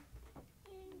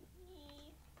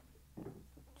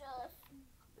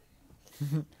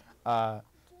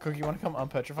 Cook, you want to come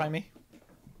unpetrify me?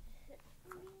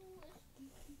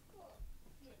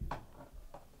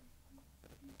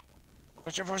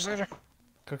 What's your voice later?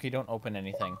 Cookie, don't open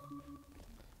anything.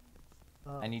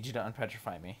 I need you to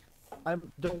unpetrify me.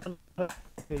 I'm don't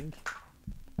think.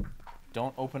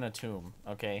 Don't open a tomb,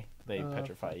 okay? They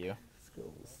petrify you.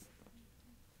 Skills.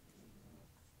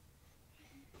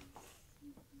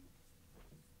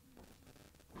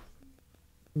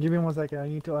 Give me 1 second. I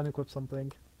need to unequip something.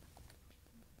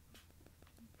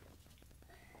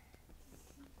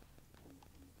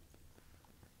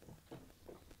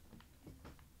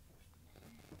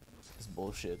 This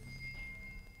bullshit.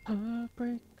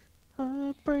 Heartbreak,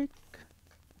 heartbreak.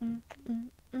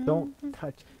 Don't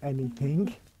touch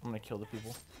anything. I'm gonna kill the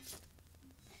people.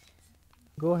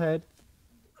 Go ahead.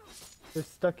 They're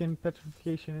stuck in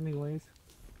petrification anyways.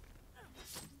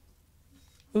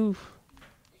 Oof.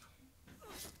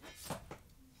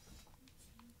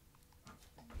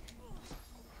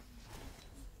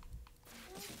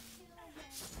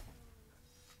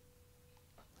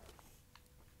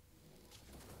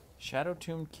 Shadow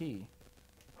Tomb Key.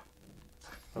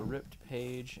 A ripped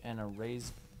page and a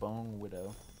raised bone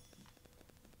widow.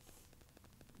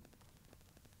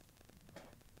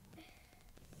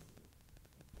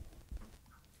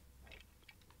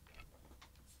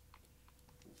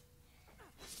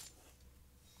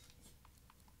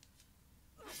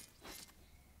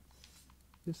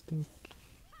 Just think.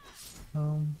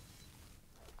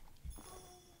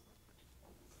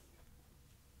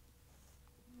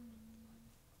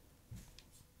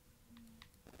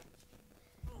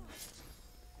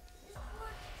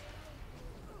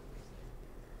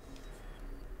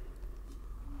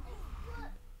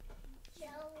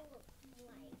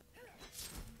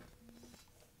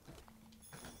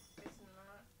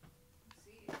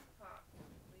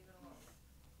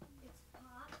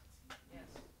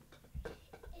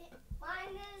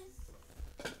 Mine is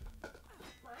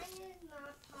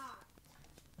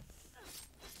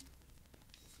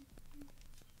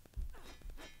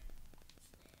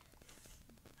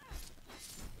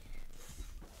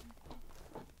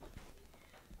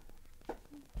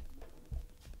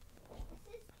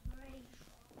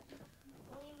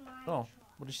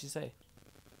What did she say?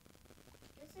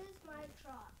 This is my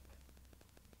truck.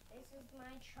 This is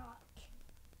my truck.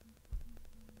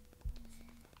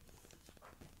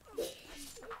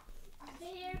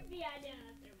 There be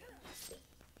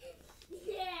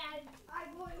yeah,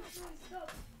 I'm going to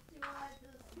stop.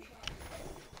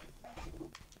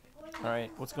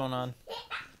 Alright, what's going on?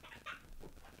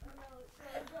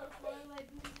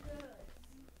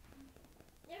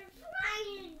 They're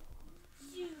flying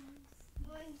shoes.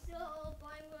 I'm so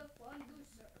flying with one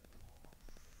booster.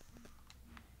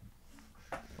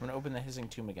 I'm gonna open the hissing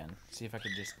tomb again. See if I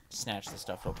can just snatch the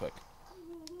stuff real quick.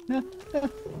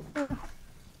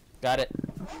 Got it.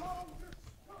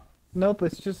 Nope,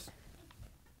 it's just...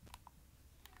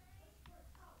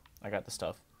 I got the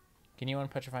stuff. Can you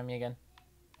unpetrify me again?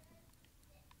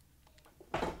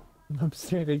 I'm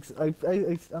standing.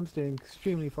 I'm standing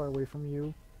extremely far away from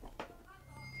you.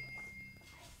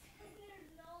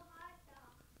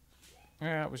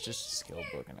 Yeah, it was just a skill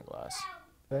book and a glass.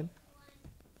 Ben?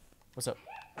 What's up?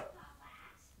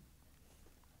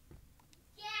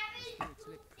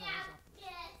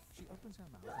 She opens her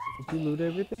mouth as if Did you loot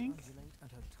everything?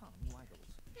 and her tongue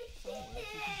waggles. Some words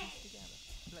you can piece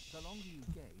together. The longer you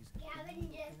gaze, the more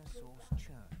your inner source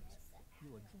churns. You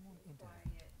are drawn into her.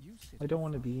 You sit I don't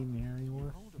want to be in there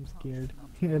anymore. I'm scared.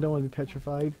 I don't want to be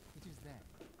petrified. It is there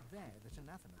that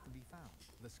anathema can be found.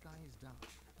 The sky is dark,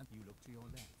 and you look to your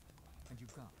left, and you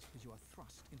gasp as you are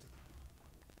thrust into...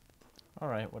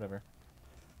 Alright, whatever.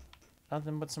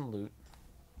 Nothing but some loot.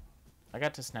 I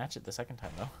got to snatch it the second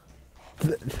time,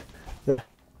 though.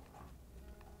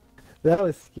 That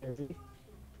was scary.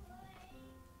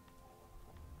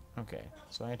 Okay,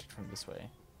 so I entered from this way.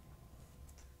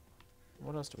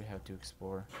 What else do we have to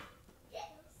explore?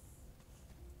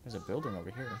 There's a building over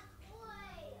here.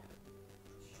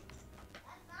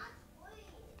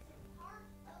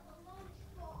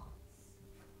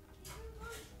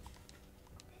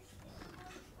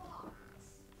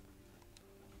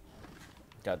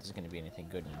 Doubt there's gonna be anything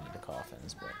good in any of the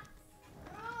coffins, but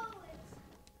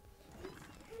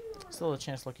still a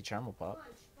chance Lucky Charm will pop.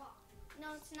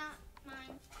 No, it's not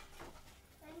mine.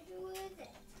 Then who is it?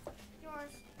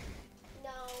 Yours. No,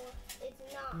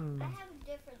 it's not. I have a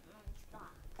different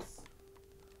lunchbox.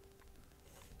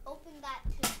 Open that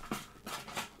too.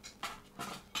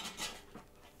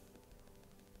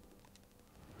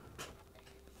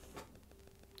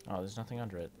 Oh, there's nothing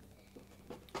under it.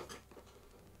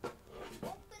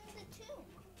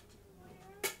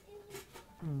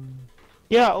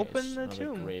 Yeah, Okay, open it's the another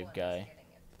tomb. grave guy.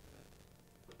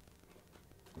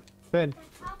 Ben,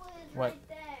 What? Right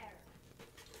there.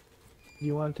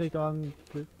 you want to take on...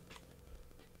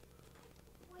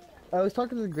 I was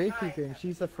talking to the gravekeeper and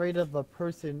she's afraid of a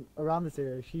person around this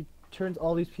area. She turns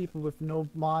all these people with no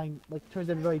mind, like turns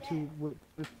everybody to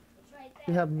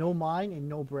have no mind and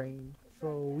no brain.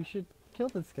 So we should kill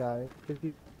this guy because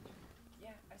he's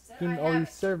in all these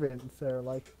servants that are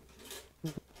like...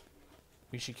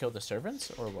 We should kill the servants,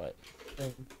 or what?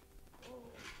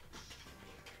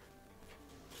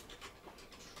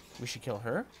 We should kill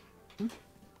her?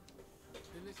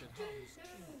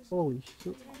 Holy shit.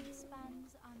 10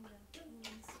 spans under,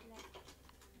 wounds slept.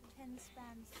 10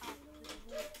 spans up with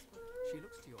the walks. She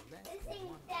looks to your left.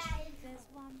 There's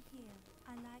one here.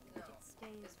 I like that it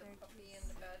stays where it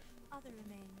is. Other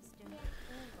remains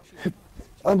don't.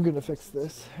 I'm gonna fix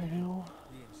this right now.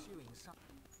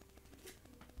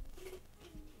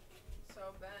 So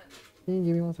Ben. Can you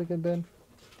give me 1 second, Ben?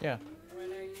 Yeah.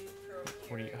 When are you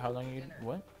What do you? How long you?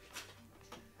 What?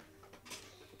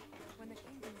 When the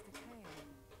kingdom's decaying,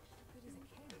 good as a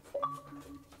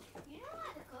king. You know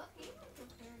how to cook. You can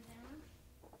prepare them.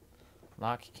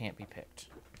 Lock can't be picked.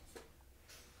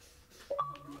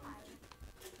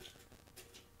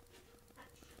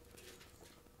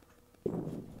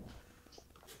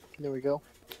 There we go.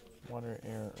 Water,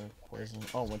 air, earth, poison.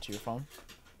 Oh, went to your phone?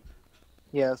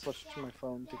 Yeah, I switched to my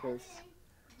phone because,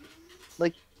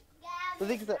 like, the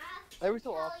thing is that every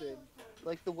so often,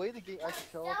 like, the way the game I can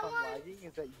tell if I'm lagging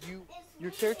is that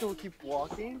your character will keep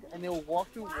walking and they'll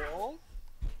walk through walls.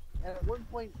 And at one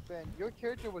point, Ben, your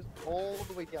character was all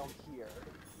the way down here.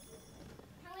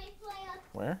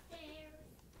 Where?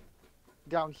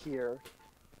 Down here.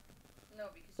 No,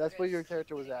 because That's where your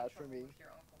character was at for me.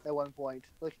 At one point,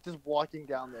 like just walking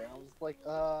down there, I was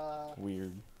like,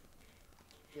 Weird.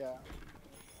 yeah.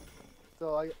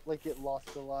 So I like get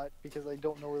lost a lot because I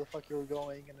don't know where the fuck you were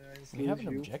going, and then I just We have an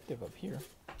lose you. objective up here.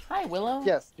 Hi, Willow.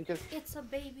 Yes, because It's a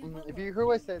baby. if you heard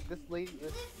what I said, this lady,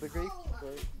 the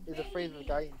gravekeeper, is afraid of the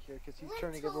guy in here because he's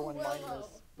turning everyone mindless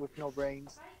with no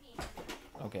brains.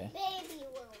 Okay. Baby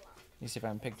Willow. Let me see if I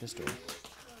can pick this door.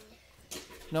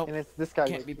 Nope. And it's this guy.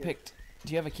 Can't be picked.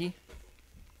 Do you have a key?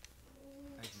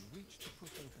 As you reach to push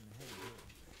open the heavy door,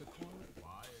 the corner.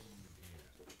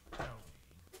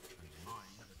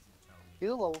 He's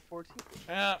a level 14.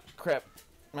 Ah, crap.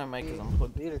 My mic is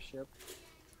unplugged. Leadership.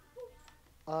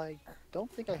 I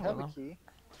don't think I have a key.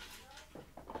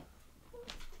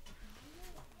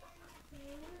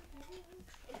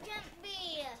 It can't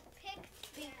be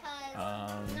picked because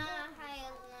I'm not a high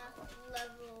enough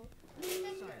level.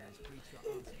 Silence greets your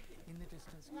answer. In the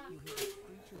distance, you hear the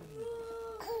screech of an eagle.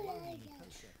 Walking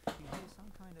closer, you hear some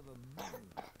kind of a moan.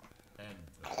 Enter.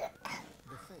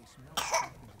 The face melts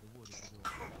back into the wood of the door,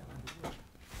 and the wood.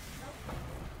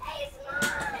 Hey, it's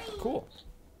mine! Cool.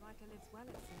 Micah lives well,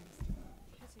 it seems.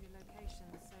 Pity the location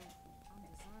is so I'm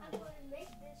undesirable. gonna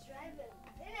make this drive a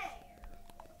dinner.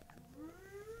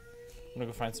 I'm gonna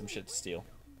go find some shit to steal.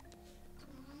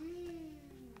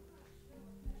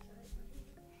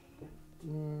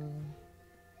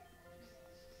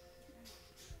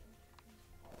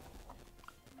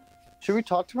 Should we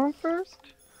talk to him first?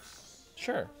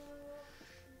 Sure.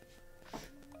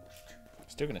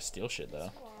 Still gonna steal shit though.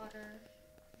 Water.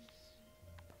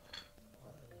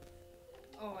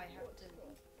 Oh, I have to.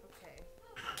 Okay.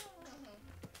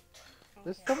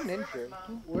 There's someone in here.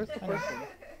 Where's the person?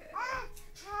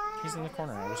 He's in the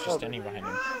corner. I was just standing behind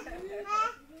him.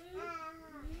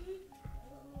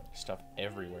 Stuff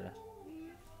everywhere.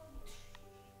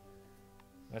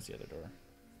 That's the other door.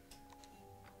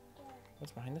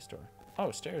 What's behind this door?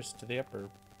 Oh, stairs to the upper.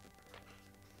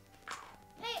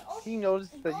 Hey, He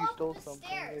noticed that you go stole up the something,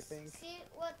 stairs. I think. See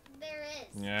what there is.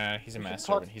 Yeah, he's a We should master,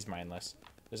 talk- but he's mindless.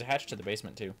 There's a hatch to the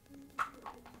basement too.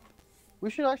 We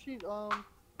should actually talk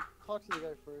to the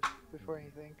guy first before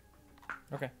anything.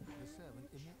 Okay. The servant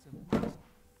emits a noise.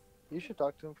 You should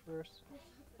talk to him first.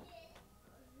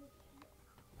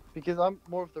 Because I'm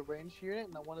more of the range unit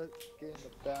and I want to get in the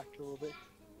back a little bit.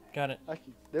 Got it.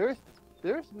 Actually, there's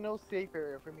no safe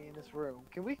area for me in this room.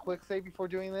 Can we quick save before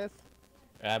doing this?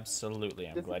 Absolutely.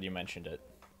 I'm glad you mentioned it.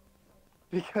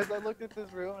 Because I looked at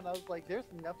this room and I was like, there's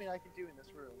nothing I can do in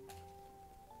this room.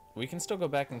 We can still go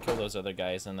back and kill those other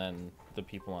guys and then the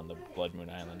people on the Blood Moon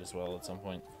Island as well at some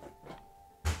point.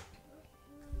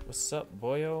 What's up,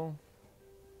 boyo?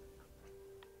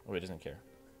 Oh, he doesn't care.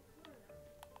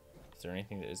 Is there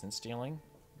anything that isn't stealing?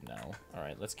 No.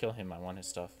 Alright, let's kill him. I want his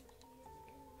stuff.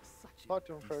 Talk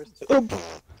to him first. To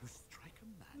strike a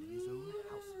man in his own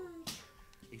household.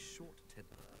 A short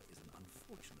temper is an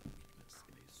unfortunate weakness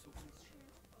in a sorcerer.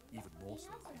 Even more so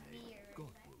in a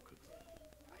godwoken.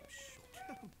 I'm sure.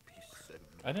 Don't be so.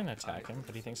 I didn't attack him,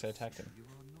 but he thinks I attacked him. You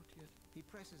are not yet. He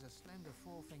presses a slender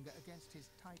forefinger against his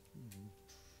tight.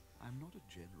 I'm not a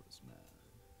generous man,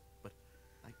 but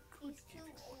I could He's give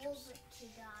too you what you old seek to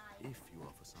die. if you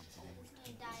offer something in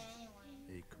He'd return. die anyway.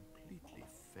 A completely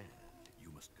fair.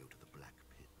 You must go to the Black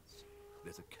Pits.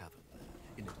 There's a cavern there.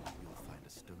 In it, you'll find a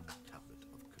stone tablet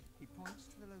of. He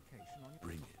points to the location on your.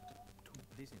 Bring it to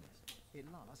Dizziness. It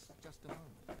lasts just a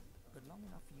moment, but long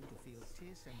enough for you to feel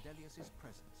Tis and Delius's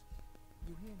presence.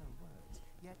 You hear no words,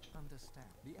 yet understand.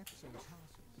 The episode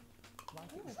passes. Like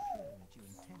it was peering at you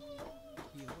intently,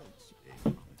 he awaits. a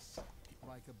promise.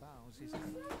 Riker bows his head.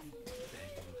 There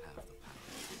you have the power.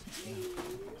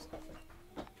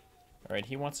 Alright,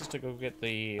 he wants us to go get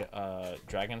the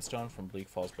Dragonstone from Bleak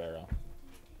Falls Barrow.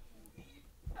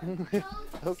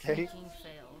 Okay. Failed.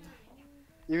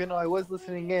 Even though I was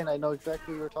listening in, I know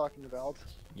exactly what you were talking about.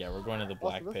 Yeah, we're going to the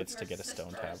Black Also, Pits to get a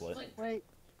stone tablet. Wait,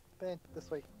 Ben,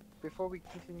 this way. Before we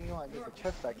continue on, there's a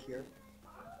chest back here.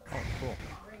 Oh, cool.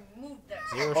 Remove that.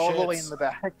 Zero All the way shits. in the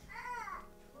back.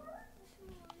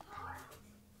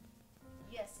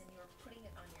 Yes, and you're putting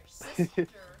it on your sister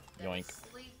that Yoink. is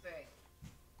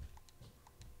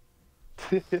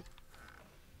sleeping.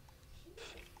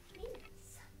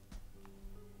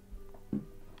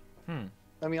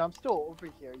 I mean, I'm still over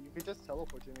here. You could just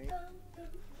teleport to me.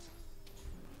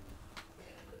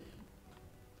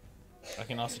 I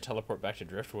can also teleport back to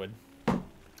Driftwood. Yeah.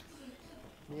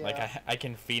 Like, I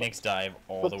can Phoenix dive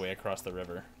all the way across the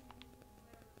river.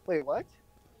 Wait, what?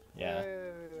 Yeah.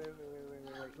 Wait.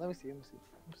 Let me see.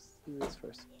 Let's do this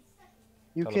first.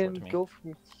 You Teleport can to me. go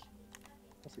from.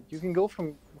 Let's see. You can go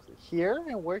from here,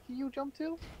 and where can you jump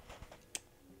to?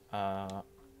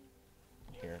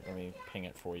 Here, let me ping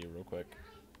it for you real quick.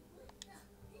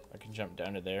 I can jump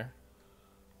down to there.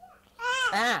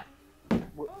 Ah!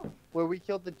 Where we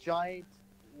killed the giant,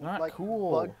 Not like,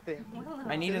 cool. bug thing.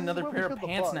 I need This is another where we pair of killed the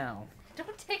pants bug. now.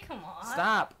 Don't take them off.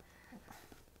 Stop!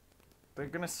 They're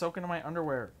gonna soak into my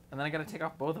underwear, and then I gotta take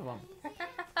off both of them. Ben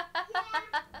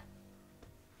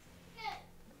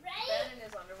in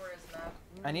his underwear is not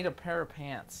I need a pair of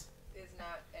pants. is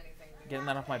not Getting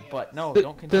that off my butt. No,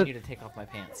 don't continue to take off my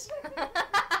pants.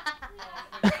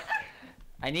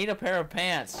 I need a pair of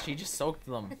pants. She just soaked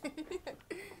them.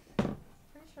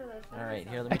 Alright,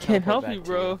 here, let me I can't help you, you.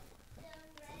 bro.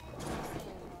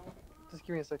 Just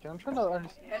give me a second. I'm trying to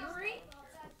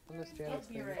understand this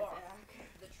thing.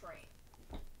 The train.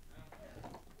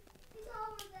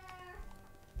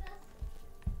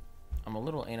 I'm a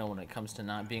little anal when it comes to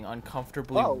not being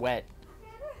uncomfortably wet.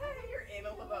 You're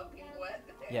anal about being wet?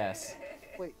 Yes.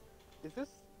 Wait, is this...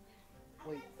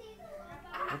 Wait.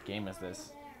 What game is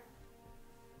this?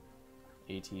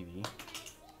 ATV.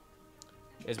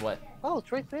 Is what? Oh,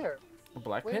 it's right there.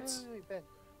 Black pits? Wait, Ben.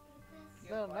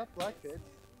 No, not black pits.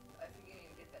 I think you need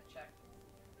to get that checked.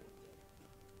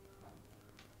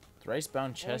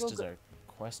 Thrice-bound chest is our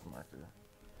quest marker.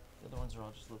 The other ones are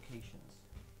all just locations.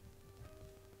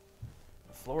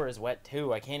 The floor is wet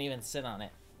too. I can't even sit on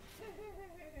it.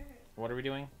 What are we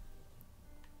doing?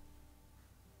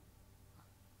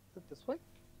 Is it this way?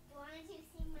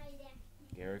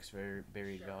 Garrick's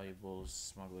buried valuables,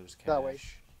 smuggler's cash. That way.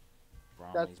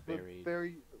 Bromley's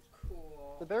buried.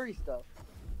 Cool. The berry stuff.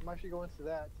 I'm actually going to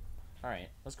that. Alright,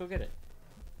 let's go get it.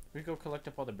 We go collect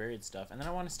up all the buried stuff, and then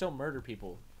I want to still murder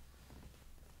people.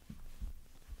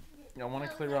 I want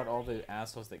to clear out all the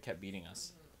assholes that kept beating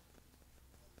us.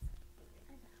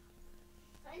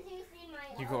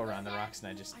 You go around the rocks and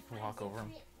I just walk over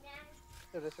them.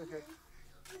 Yeah, that's okay.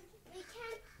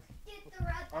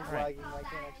 I'm lagging, I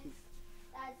can't actually...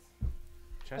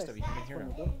 Chest of a human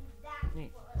hero.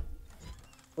 Neat.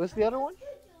 What's the other one?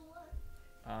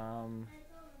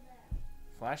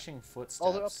 Flashing footsteps.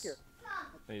 Oh, they're up here.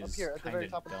 Is up here, at the very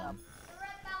top of the map.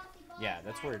 Yeah,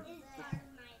 that's where...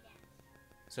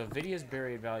 So Vidia's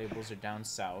buried valuables are down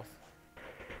south.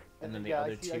 And then the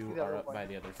other two are up by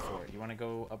the other fort. You want to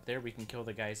go up there? We can kill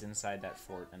the guys inside that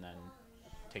fort and then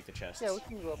take the chests. Yeah, we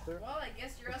can go up there. Well, I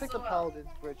guess you're Let's take the Paladin's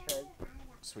bridgehead.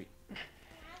 Sweet.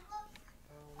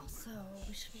 Also,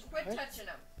 we should quit touching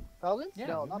them. Paladins? Yeah,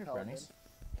 no, we not have Paladins.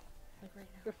 like right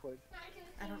now. Driftwood.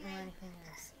 I don't know anything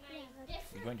else.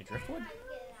 You going to Driftwood?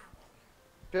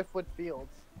 Driftwood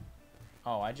Fields.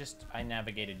 Oh, I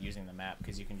navigated using the map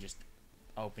because you can just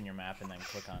open your map and then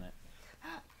click on it.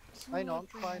 I know, I'm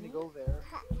trying to go there.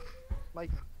 My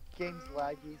game's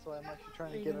laggy, so I'm actually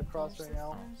trying to get across right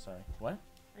now. Oh, sorry. What? Are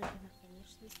you gonna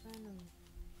finish this then and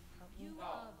help me?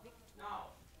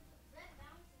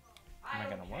 Am I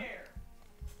gonna what?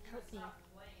 Help me.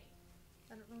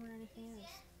 I don't know where anything is.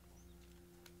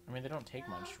 I mean, they don't take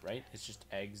much, right? It's just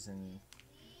eggs and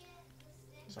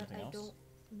something but I else. don't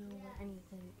know where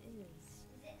anything is.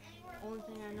 The only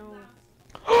thing I know is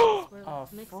where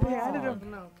the mixed frog. of the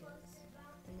milk is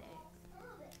and the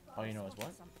eggs. All you know is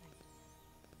what?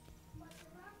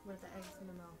 Where the eggs and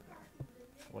the milk are.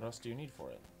 What else do you need for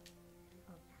it?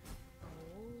 A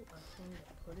bowl, a thing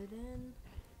to put it in.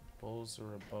 Bowls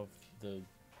are above the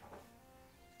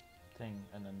thing,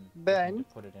 and then Ben? the thing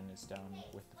to put it in is down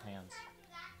with the pans.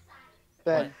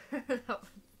 Ben.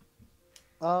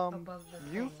 Above the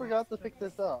You thing. forgot to pick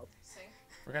this up.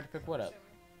 Forgot to pick what up?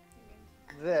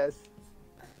 This.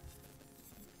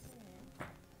 I'm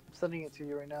sending it to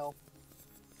you right now.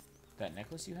 That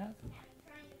necklace you have?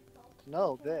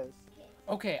 No, this.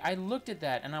 Okay, I looked at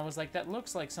that and I was like, that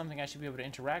looks like something I should be able to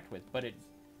interact with, but it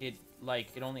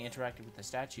only interacted with the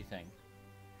statue thing.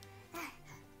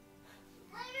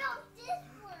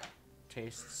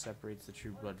 Taste separates the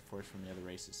true blood force from the other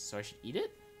races. So I should eat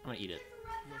it? I'm gonna eat it.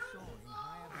 You're soaring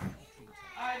higher than the treetops.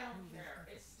 I don't care.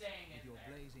 It's staying with your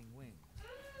blazing wings.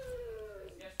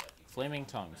 Flaming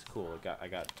tongues, cool. I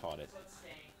got taught it.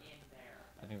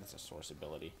 I think that's a source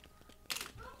ability.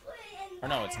 Or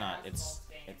no, it's not. It's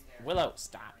Willow.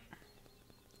 Stop.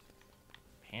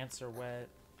 Pants are wet.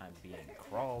 I'm being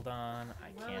crawled on.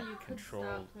 I can't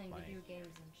control my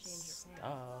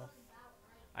stuff.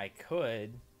 I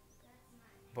could,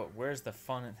 but where's the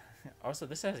fun? Also,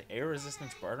 this has air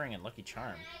resistance, bartering, and lucky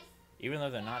charm. Even though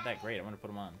they're not that great, I'm gonna put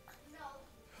them on.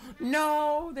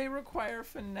 No, they require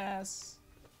finesse.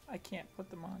 I can't put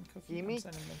them on. Cookie, Gimme, I'm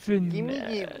sending them to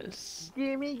you.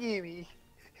 gimme.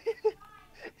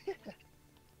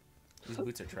 These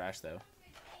boots are trash, though.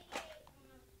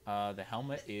 The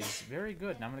helmet is very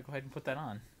good, and I'm gonna go ahead and put that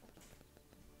on.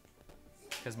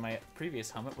 Because my previous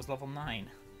helmet was level 9.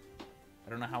 I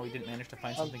don't know how we didn't manage to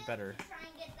find something better.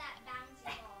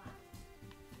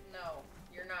 No,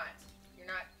 you're not. You're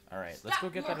not. Alright, let's go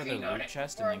get that other loot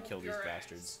chest and then kill these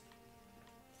bastards.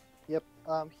 Yep.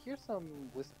 Here's some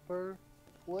whisper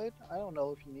wood. I don't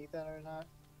know if you need that or not.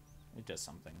 It does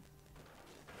something.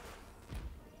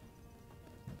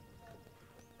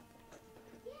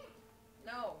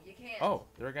 No, you can't. Oh,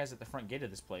 there are guys at the front gate of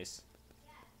this place.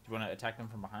 you want to attack them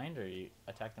from behind, or you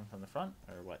attack them from the front,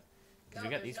 or what? Because No,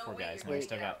 we got there's these no 4 way guys, you're and we gonna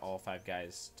still get got out. all 5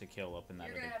 guys to kill up in that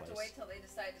You're other gonna have to place. wait till they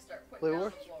decide to start putting Wait, down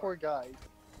where's the floor. 4 guys?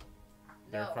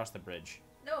 They're No. across the bridge.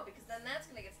 No, because then that's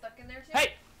gonna get stuck in there too.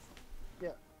 Hey! Yeah.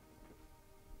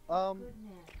 Goodness.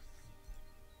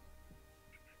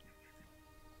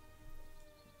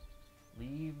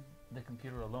 Leave the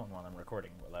computer alone while I'm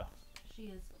recording, Willow. She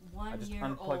is 1 I just year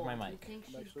unplugged old. my You mic. think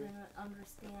she's Actually. gonna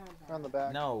understand that? On the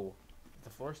back. No. The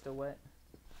floor's still wet?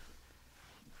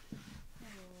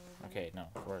 Okay, no,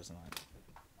 the floor is not.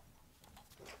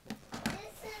 This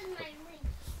is my link.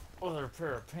 Oh, there are a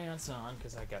pair of pants on,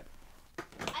 because I got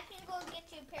I can go get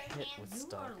you a pair of hit pants. with You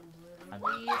stuff. are I'm-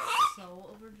 literally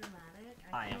so overdramatic.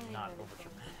 I am can't not even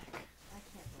overdramatic. I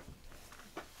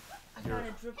can't. I You're-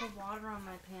 got a drip of water on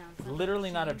my pants. I Literally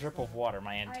not a changed drip of them. water.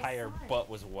 My entire saw it. butt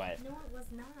was wet. No, it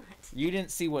was not. You didn't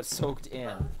see what soaked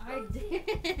in. I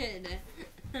did.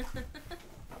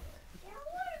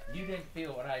 You didn't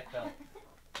feel what I felt.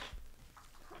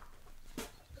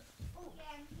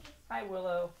 Hi,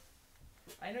 Willow.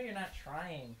 I know you're not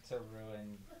trying to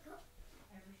ruin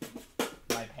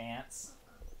my pants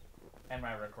and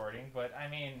my recording, but I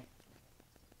mean...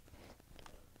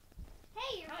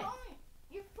 Hey, your Hi. phone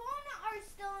are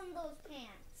still in those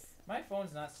pants. My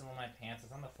phone's not still in my pants.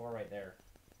 It's on the floor right there.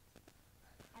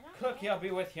 I don't Cookie, know. I'll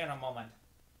be with you in a moment.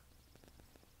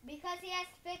 Because he has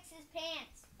to fix his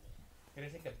pants. I'm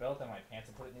gonna take the belt on my pants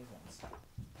and put it in these ones.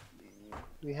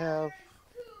 We have.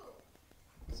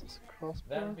 Is this a crossbow?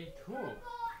 That'd be two.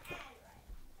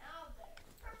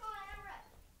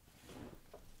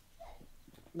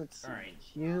 Let's see. Alright.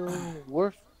 Heal,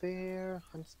 warfare,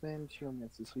 huntsman,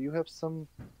 geomancy. So you have some.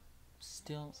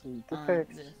 Still Some on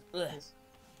defects. this. Ugh.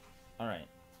 Alright.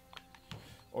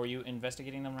 Are you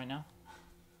investigating them right now?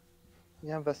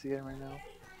 Yeah, I'm investigating right now.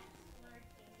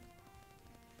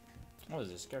 Oh,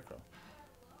 there's a scarecrow.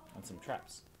 And some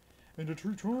traps. And a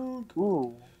tree trunk!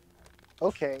 Ooh.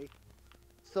 Okay.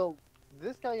 So,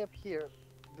 this guy up here,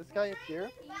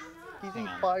 he's in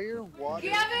fire, water,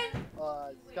 Gavin!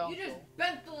 scoundrel. You just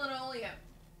bent the linoleum.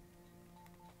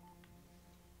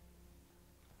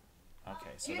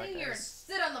 Okay, so Get that in here and guy's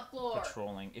sit on the floor.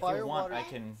 patrolling. If you Fire, want, water.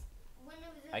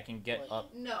 I can get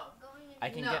up. No. I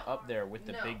can No. get up there with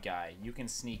the No. big guy. You can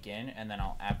sneak in, and then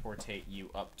I'll apportate you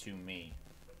up to me.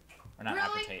 Or not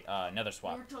Really? apportate, nether We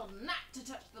swap. were told not to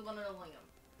touch the linoleum.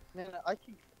 No,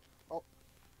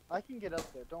 I can get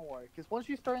up there. Don't worry. Because once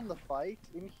you start in the fight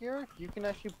in here, you can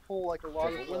actually pull like a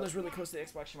lot of. Willow's really close to the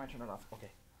Xbox. She might turn it off.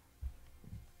 Okay.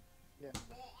 Yeah.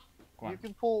 Go on. You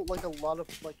can pull like a lot of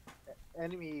like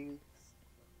enemies,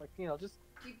 like just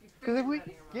Keep your because if fingers we out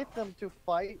of your get them to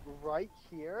fight right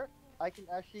here, I can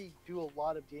actually do a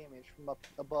lot of damage from up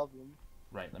above them.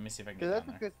 Right. Let me see if I can Because get that's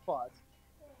down a there. good spot.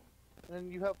 And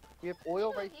then we have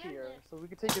oil right here, so we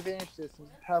can take advantage of this and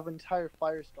have an entire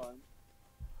firestorm.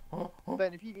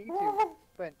 Ben, if you need to,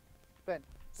 Ben,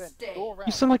 Stay. go around.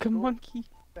 You sound like a Go- monkey.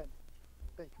 Ben,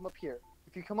 come up here.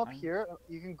 If you come up here,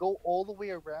 you can go all the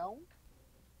way around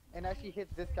and actually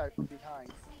hit this guy from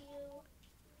behind.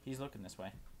 He's looking this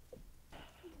way.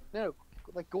 No,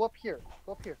 like go up here.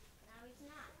 Go up here. No, he's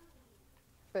not.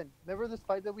 Ben, remember this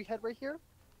fight that we had right here?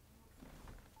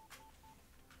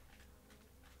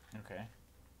 Okay.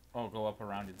 Oh, go up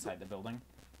around inside the building.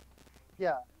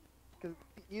 Yeah, because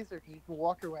it's easier because you can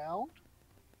walk around,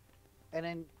 and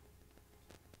then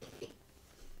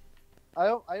I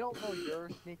don't know your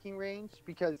sneaking range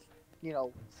because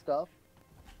stuff.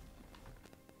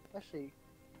 Actually,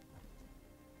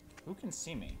 Who can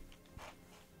see me?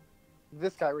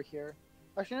 this guy right here.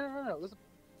 Actually, no.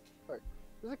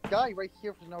 There's a guy right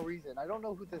here for no reason. I don't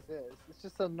know who this is. It's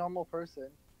just a normal person.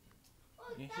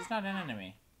 He's not an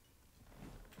enemy.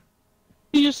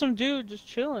 He's just some dude just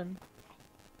chilling.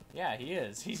 Yeah, he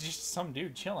is. He's just some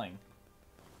dude chilling.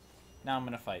 Now I'm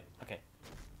gonna fight. Okay.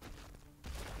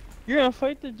 You're gonna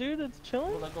fight the dude that's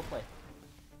chilling? Well, go play.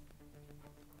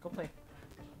 Go play.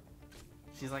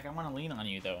 She's like, I want to lean on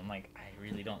you, though. I'm like, I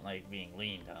really don't like being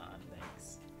leaned on.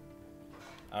 Thanks.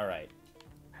 Alright.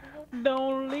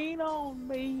 Don't lean on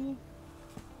me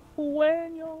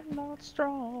when you're not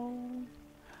strong.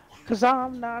 'Cause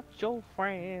I'm not your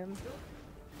friend.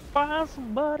 Find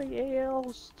somebody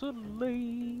else to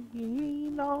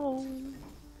lean on.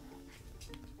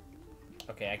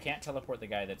 Okay, I can't teleport the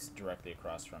guy that's directly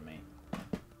across from me.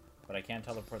 But I can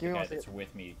teleport Give the me guy one that's second.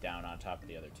 with me down on top of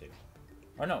the other two.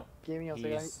 Or no. Give me one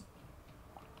second.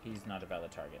 He's not a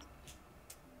valid target.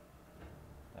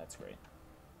 That's great.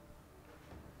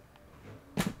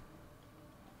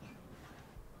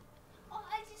 Oh,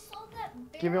 I just saw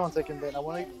that. Give me one second, Ben.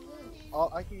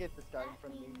 I can get this guy in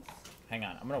front of me. Hang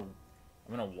on. I'm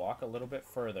I'm gonna walk a little bit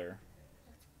further.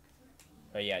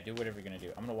 But yeah, do whatever you're gonna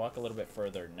do. I'm gonna walk a little bit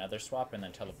further, nether swap, and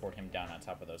then teleport him down on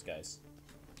top of those guys.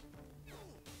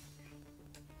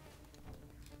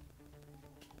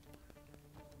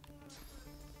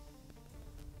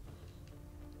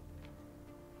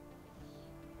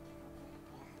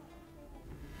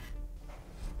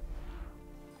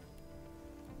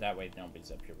 That way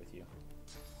nobody's up here with you.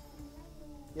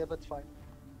 Yeah, that's fine.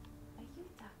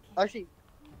 Actually,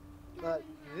 this...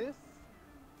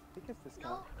 I think it's this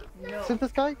guy. No. Is it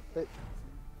this guy? But...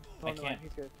 Oh, I no, can't.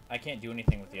 he's good. I can't do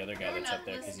anything with the other guy You're that's not up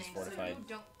there because he's listening, fortified. So you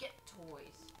don't get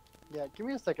toys. Yeah, give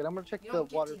me a second. I'm gonna check You the don't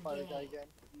get water to fire game. guy again.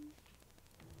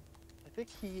 I think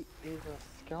he is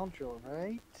a scoundrel,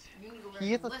 right? You need to go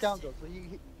He is a listen. scoundrel, so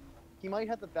he might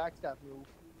have the backstab move.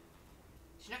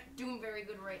 She's not doing very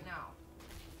good right now.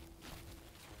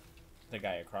 The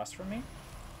guy across from me,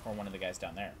 or one of the guys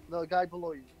down there. The guy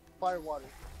below you, Firewater.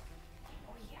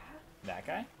 Oh yeah. That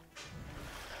guy?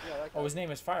 Yeah, that guy. Oh, his name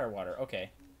is Firewater. Okay.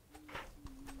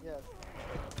 Yes.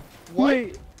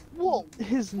 Wait. Whoa.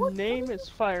 His name is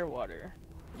Firewater.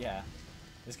 Yeah.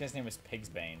 This guy's name is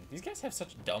Pigsbane. These guys have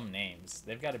such dumb names.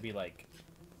 They've got to be like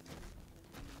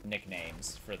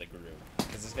nicknames for the group.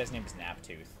 Because this guy's name is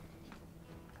Naptooth.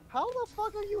 How the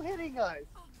fuck are you hitting us?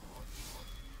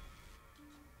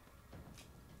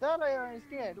 That I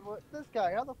understand, but this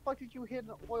guy, how the fuck did you hit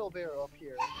an oil barrel up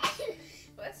here?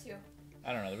 Bless you.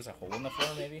 I don't know. There was a hole in the floor,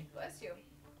 maybe? Bless you.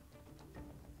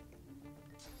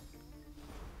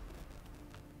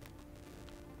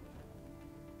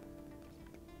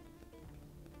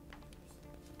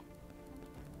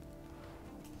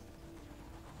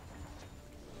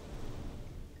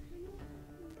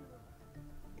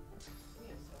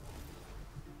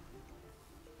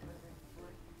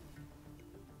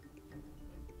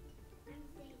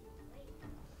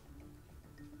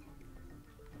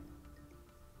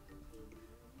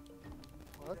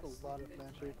 Well, that's a lot of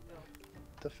magic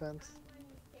defense.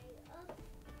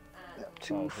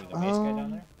 Oh, who's the mace guy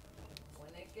down there? When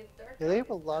it gets dark, Yeah, they have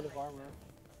a lot of armor.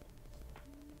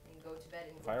 and go to bed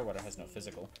and Firewater has no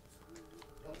physical.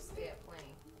 go stay up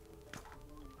playing.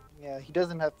 Yeah, he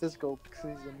doesn't have physical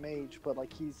because he's a mage, but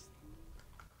like he's...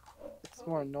 It's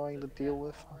more annoying to deal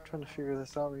with. I'm trying to figure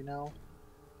this out right now.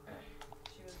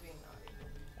 She was being naughty.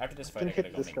 After this fight, Gonna I gotta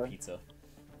hit go this make guy. pizza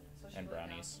So she and went down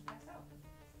brownies. to pass out.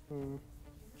 Hmm.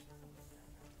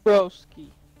 Broski,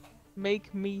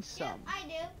 make me some. I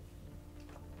do.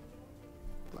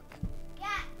 Look. Yeah,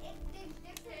 there's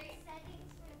different settings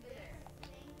for different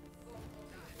things.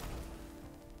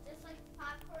 Just like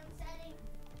popcorn setting.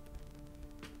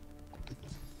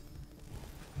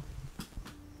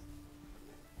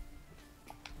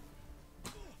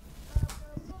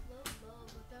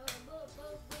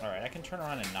 Alright, I can turn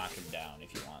around and knock him down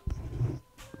if you want.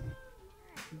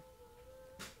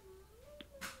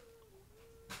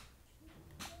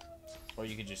 Or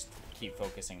you could just keep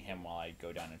focusing him while I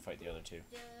go down and fight the other two.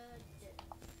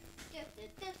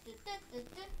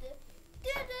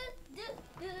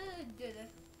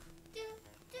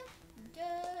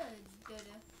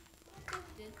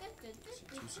 So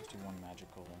 261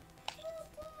 magical.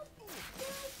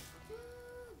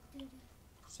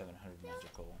 700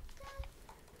 magical.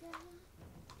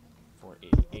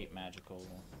 488 magical.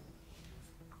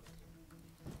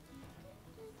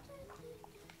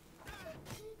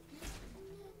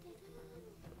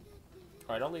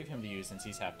 Alright, I'll leave him to you since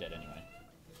he's half dead anyway.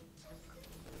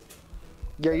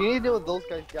 Yeah, you need to deal with those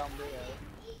guys down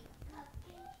there.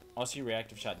 Also, your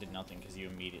reactive shot did nothing because you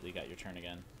immediately got your turn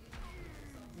again.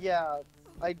 Yeah,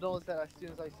 I noticed that as soon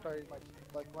as I started my...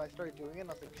 Like, when I started doing it,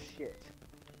 I was like, shit.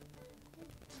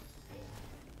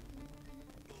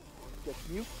 Yeah,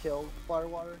 can you kill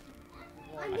Firewater?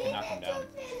 I can knock him down.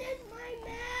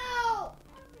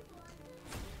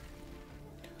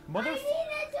 Mother...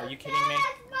 Are you kidding me?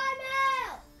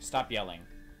 Stop yelling.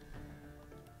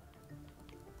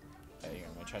 There you go.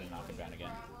 I'm gonna try to knock him down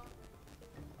again.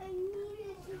 I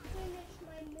needed to finish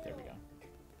my milk. There we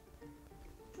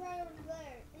go. Right over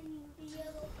there in the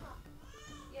yellow cup.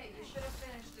 Yeah, you should have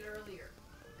finished it earlier.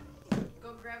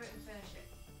 Go grab it and finish it.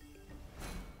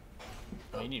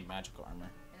 Oh, you need magical armor.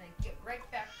 And then get right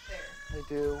back there. I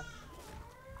do.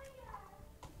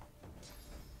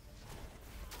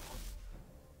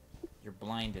 You're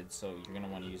blinded, so you're gonna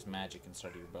want to use magic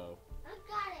instead of your bow. I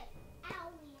got it.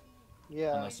 Owie.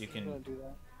 Yeah, Unless you I'm can gonna do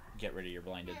that. get rid of your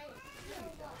blinded.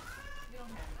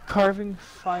 Carving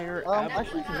fire apple.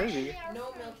 Actually, maybe.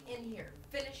 No milk in here.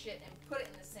 Finish it and put it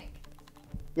in the sink.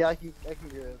 Yeah, I can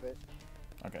get rid of it.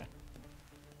 Okay.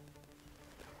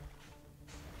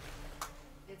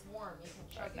 It's warm. You can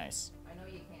chug Alright, it. nice. I know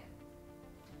you can.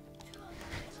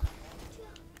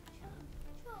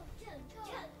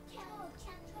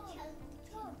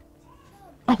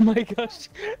 Oh my gosh,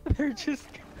 they're just.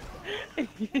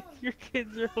 Your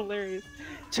kids are hilarious.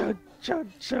 Chug, chug,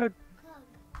 chug.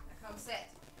 Come sit.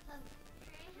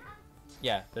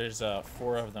 Yeah, there's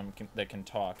 4 of them that can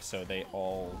talk, so they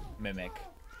all mimic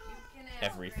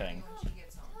everything.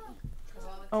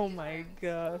 Oh my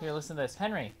gosh. Here, listen to this.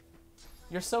 Henry,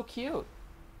 you're so cute.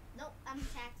 Nope, I'm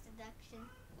tax deduction.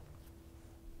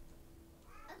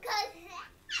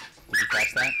 Did you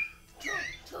catch that?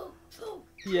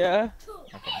 Yeah.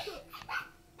 Okay.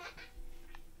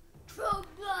 Chug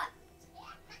that.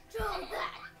 Chug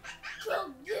that.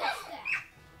 Chug this.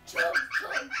 Chug,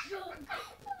 chug, chug.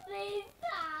 Please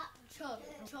stop. Chug,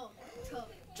 chug, chug.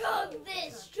 Chug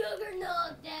this sugar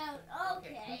knockdown.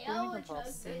 Okay, I want to chug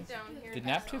this. Sit down here. Did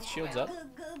Naptooth shields up?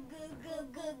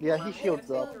 Yeah, he shields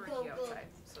up.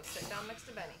 So sit down next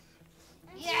to Benny.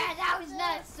 Yeah, that was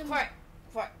nuts. Quiet.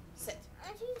 Quiet. Sit.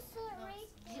 I just sit right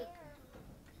there.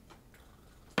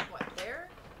 What, there?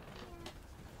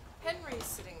 Henry's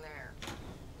sitting there.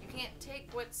 You can't take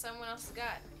what someone else has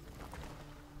got.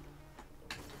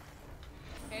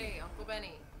 Hey, Uncle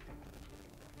Benny.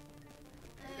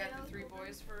 You got the 3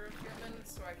 boys for a few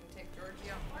minutes so I can take Georgie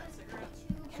out for a cigarette?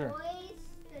 Sure.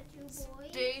 The 2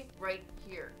 boys. Stay right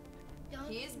here. Don't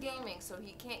He is gaming, so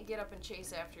he can't get up and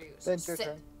chase after you. So Then it's your sit.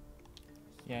 turn.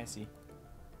 Yeah, I see.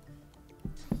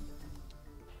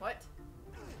 What?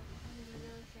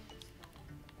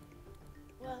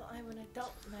 Well, I'm an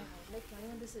adult and I will make my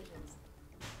own decisions.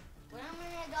 When I'm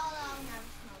an adult, I'll never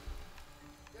smoke.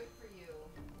 Good for you.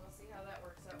 We'll see how that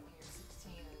works out when you're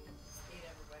 16 and hate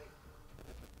everybody.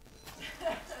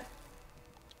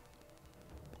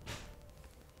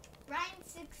 Ryan's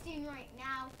 16 right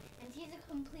now, and he's a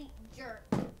complete jerk.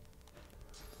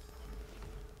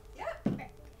 Yep.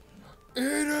 Eat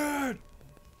it!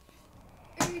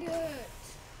 Eat it!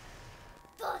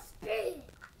 The speed!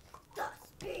 The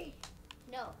speed!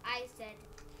 No, I said,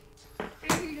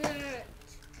 eat it!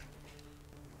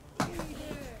 Eat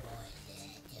it!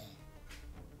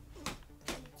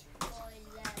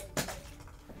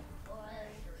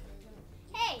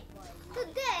 Hey,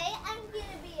 today I'm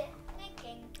gonna be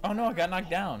making. Oh no, I got knocked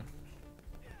down.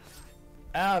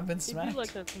 Ah, I've been They smacked. do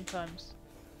like that sometimes.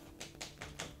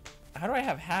 How do I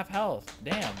have half health?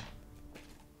 Damn.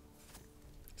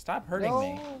 Stop hurting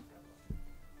me.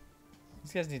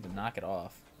 These guys need to knock it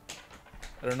off.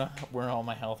 I don't know where all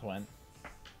my health went.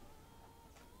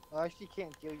 I actually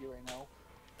can't heal you right now.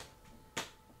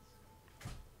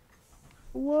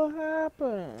 What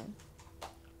happened?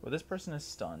 Well, this person is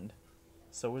stunned.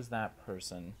 So is that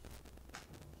person.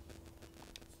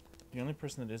 The only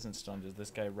person that isn't stunned is this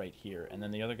guy right here. And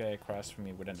then the other guy across from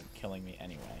me would end up killing me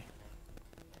anyway.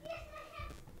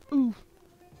 Oof.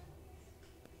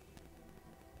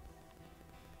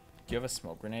 Do you have a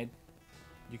smoke grenade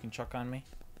you can chuck on me?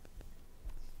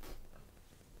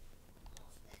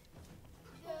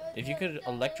 If you could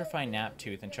electrify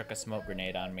Naptooth and chuck a smoke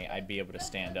grenade on me, I'd be able to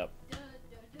stand up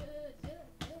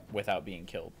without being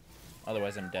killed.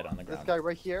 Otherwise, I'm dead on the ground. This guy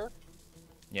right here?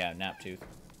 Yeah, Naptooth.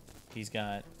 He's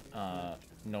got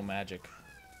no magic,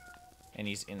 and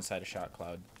he's inside a shot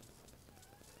cloud.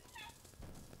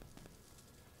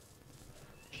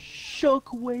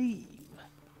 Shockwave.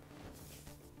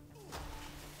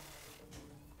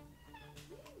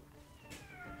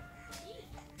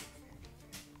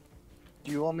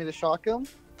 Do you want me to shock him?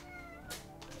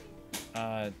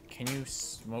 Can you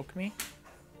smoke me?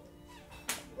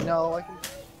 No,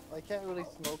 I can't really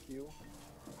smoke you.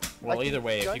 Well, either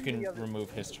way, if gun you can the other-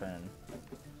 remove his turn.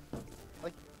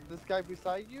 Like this guy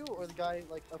beside you, or the guy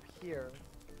like up here?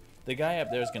 The guy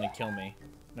up there is gonna kill me,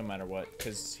 no matter what,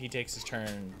 because he takes his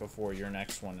turn before your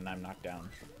next one, and I'm knocked down.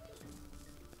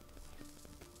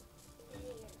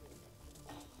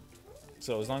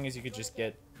 So as long as you could just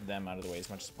get them out of the way as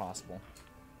much as possible.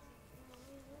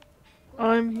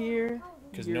 I'm here.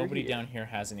 Because You're nobody here. down here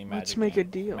has any magic. Let's make a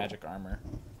deal. Magic armor.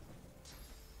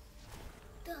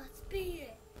 The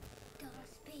speed! The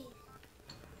speed!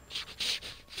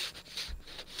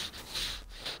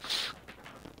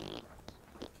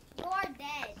 You're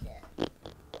dead.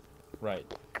 Right.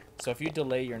 So if you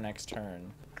delay your next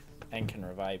turn and can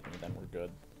revive me, then we're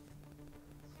good.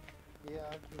 Yeah,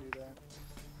 I can do that.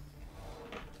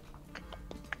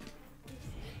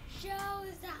 Show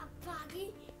is that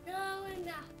buggy. No, and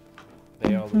that.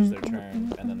 They all lose their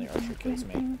turn, and then the archer kills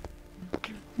me.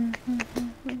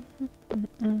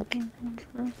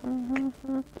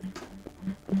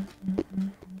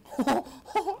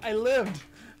 I lived!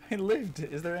 I lived!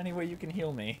 Is there any way you can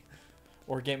heal me?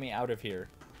 Or get me out of here?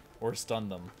 Or stun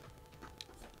them?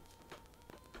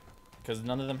 Because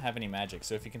none of them have any magic.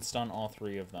 So if you can stun all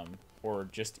 3 of them, or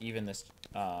just even this,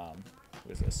 who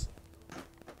is this?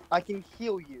 I can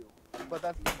heal you, but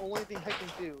that's the only thing I can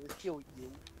do is heal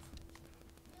you.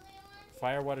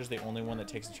 Firewater's the only one that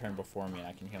takes a turn before me, and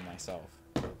I can heal myself.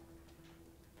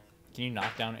 Can you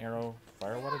knock down arrow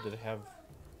Firewater? Do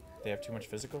they have too much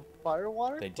physical?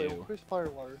 Firewater? They do. Wait, who's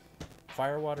Firewater?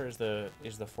 Firewater is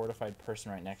the fortified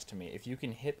person right next to me. If you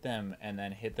can hit them and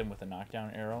then hit them with a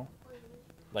knockdown arrow,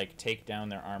 like take down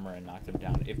their armor and knock them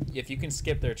down. If you can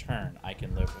skip their turn, I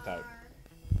can live without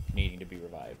needing to be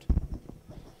revived.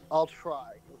 I'll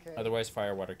try, okay? Otherwise,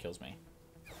 Firewater kills me.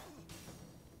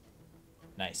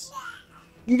 Nice.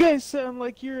 You guys sound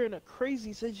like you're in a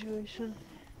crazy situation.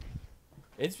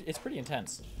 It's pretty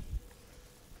intense.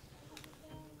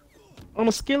 On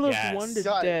a scale of Yes. 1 to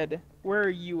dead, where are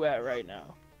you at right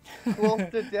now? Close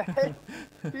to dead.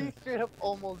 He's straight up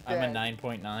almost dead. I'm a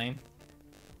 9.9.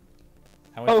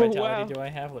 How much Oh, vitality wow. do I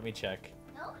have? Let me check.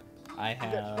 I He's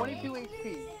at have 22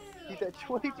 HP. He's at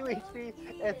 22 HP,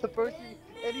 and the person,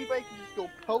 anybody can just go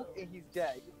poke and he's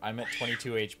dead. I'm at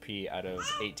 22 HP out of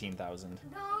 18,000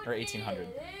 or 1,800.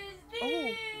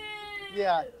 Oh,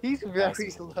 yeah, he's very That's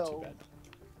not too low. bad.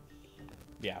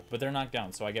 Yeah, but they're knocked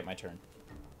down, so I get my turn.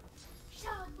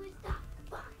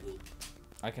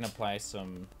 I can apply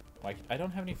some. Like, I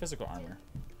don't have any physical armor.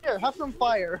 Here, have some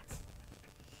fire.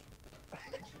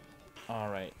 All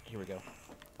right, here we go.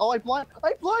 Oh, I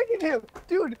blinded him,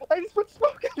 dude. I just put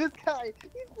smoke on this guy.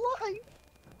 He's blind.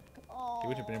 Oh. He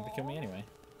would have been able to kill me anyway.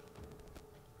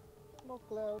 Smoke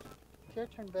cloud. It's your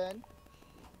turn, Ben.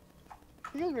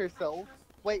 Heal yourself.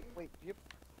 Wait. Yep.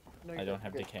 No, I don't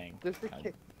have good. decaying. There's I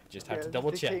decay. just have to there's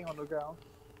double decaying check. on the ground.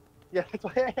 Yeah, that's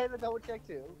why I had to double check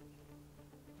too.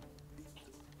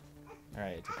 All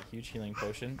right, I took a huge healing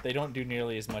potion. They don't do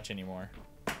nearly as much anymore.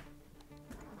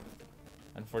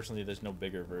 Unfortunately, there's no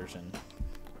bigger version.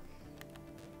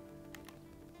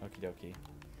 Okie dokie.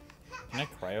 Can I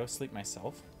cryo sleep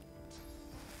myself?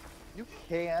 You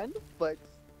can, but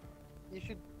you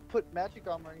should put magic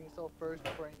armor on yourself first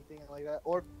before anything like that,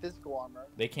 or physical armor.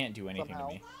 They can't do anything somehow.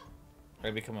 to me.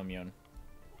 I become immune.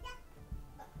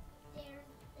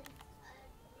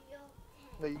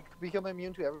 No, you become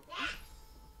immune to everything.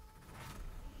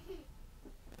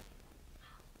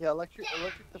 Yeah, electric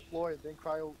the floor, then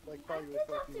cryo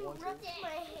yourself if you want to. My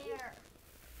hair.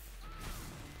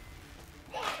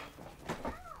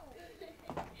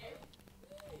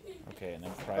 Okay, and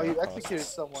then cryo. Oh, you costs executed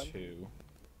someone. 2.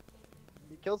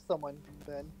 You killed someone,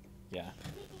 then. Yeah.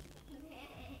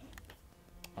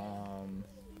 I'm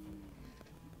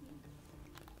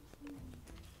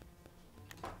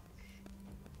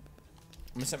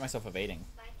gonna set myself evading.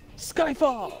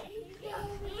 Skyfall!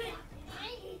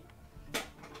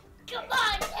 Come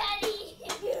on, Daddy!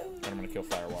 And I'm gonna kill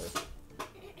Firewater.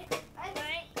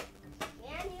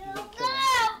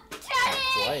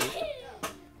 Right.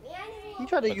 He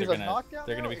tried to But use they're a gonna, knockdown.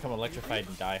 they're gonna become electrified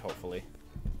and die, hopefully.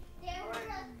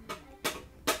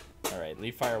 Alright,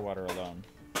 leave Firewater alone.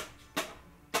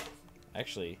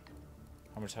 Actually,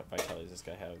 how much vitality does this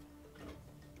guy have?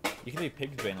 You can leave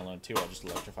Pigsbane alone too, I'll just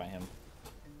electrify him.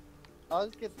 I'll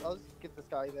just get this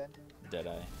guy then.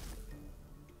 Deadeye.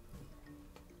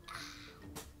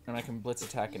 And I can blitz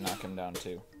attack and knock him down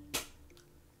too.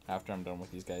 After I'm done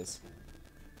with these guys.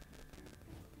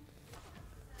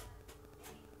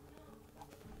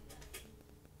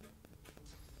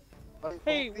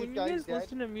 Hey, when you guys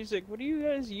listen to music, what do you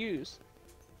guys use?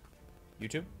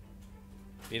 YouTube?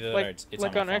 Either Like, or it's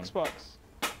like on, my on phone. Xbox?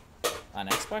 On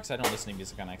Xbox? I don't listen to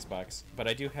music on Xbox. But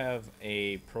I do have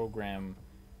a program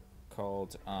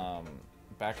called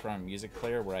Background Music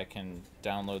Player where I can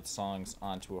download songs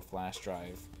onto a flash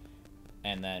drive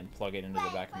and then plug it into the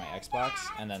back of my Xbox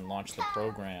and then launch the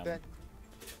program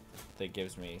that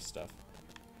gives me stuff.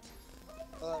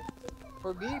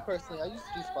 For me personally, I used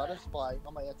to do Spotify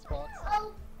on my Xbox.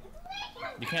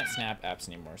 You can't snap apps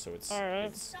anymore, so it's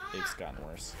gotten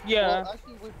worse. Yeah. Well,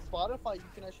 actually, with Spotify, you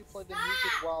can actually play the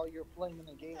music while you're playing in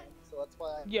the game, so that's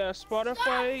why. Yeah,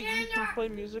 Spotify, you can play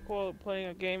music while playing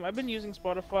a game. I've been using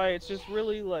Spotify. It's just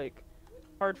really, like,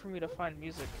 hard for me to find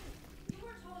music.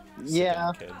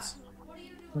 Yeah. Kids.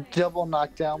 Double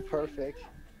knockdown, perfect.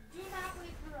 Do not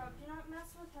wake her up. Do not mess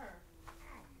with her.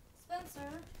 Spencer,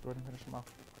 Go ahead and finish them off.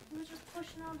 he was just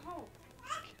pushing on Hope.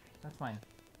 That's fine.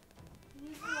 You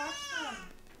need to watch them.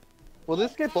 Will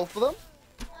this get both of them?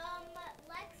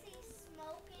 Lexi's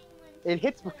smoking when It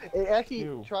hits. It actually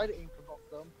Ew. tried to aim for both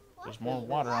of them. There's more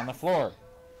water on the floor.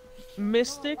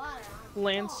 Mystic,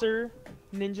 Lancer,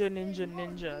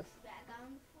 Ninja.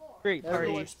 Great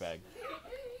party. Juice bag.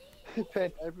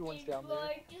 Ben, everyone's down there.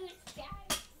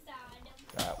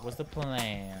 That was the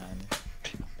plan.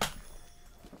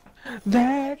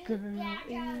 That girl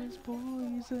is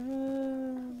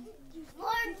poison.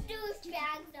 More juice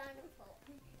bags on the floor.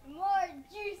 More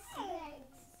juice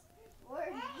bags. More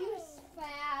juice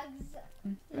bags.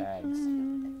 Bags.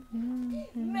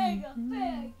 Mega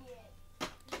faggot.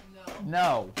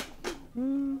 No.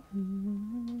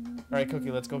 Alright,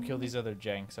 Cookie, let's go kill these other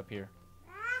janks up here.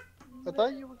 I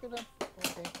thought you were gonna.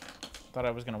 Okay. Thought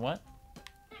I was gonna what?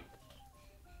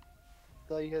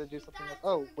 Thought you had to do something else.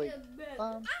 Oh, wait.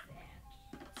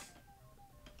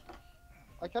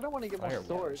 I kind of want to get more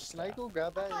swords. Can I go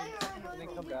grab that and then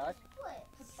come back?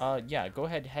 Yeah, go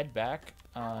ahead, head back,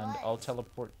 and I'll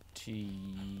teleport to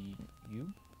you.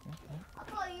 I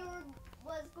thought you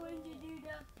was going to do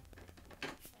the.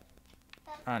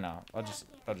 I don't know. I'll just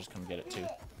come get it too.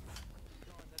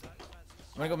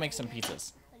 I'm gonna go make some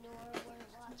pizzas.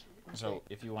 So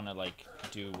if you want to like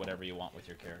do whatever you want with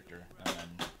your character, and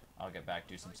then I'll get back,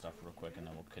 do some stuff real quick, and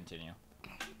then we'll continue.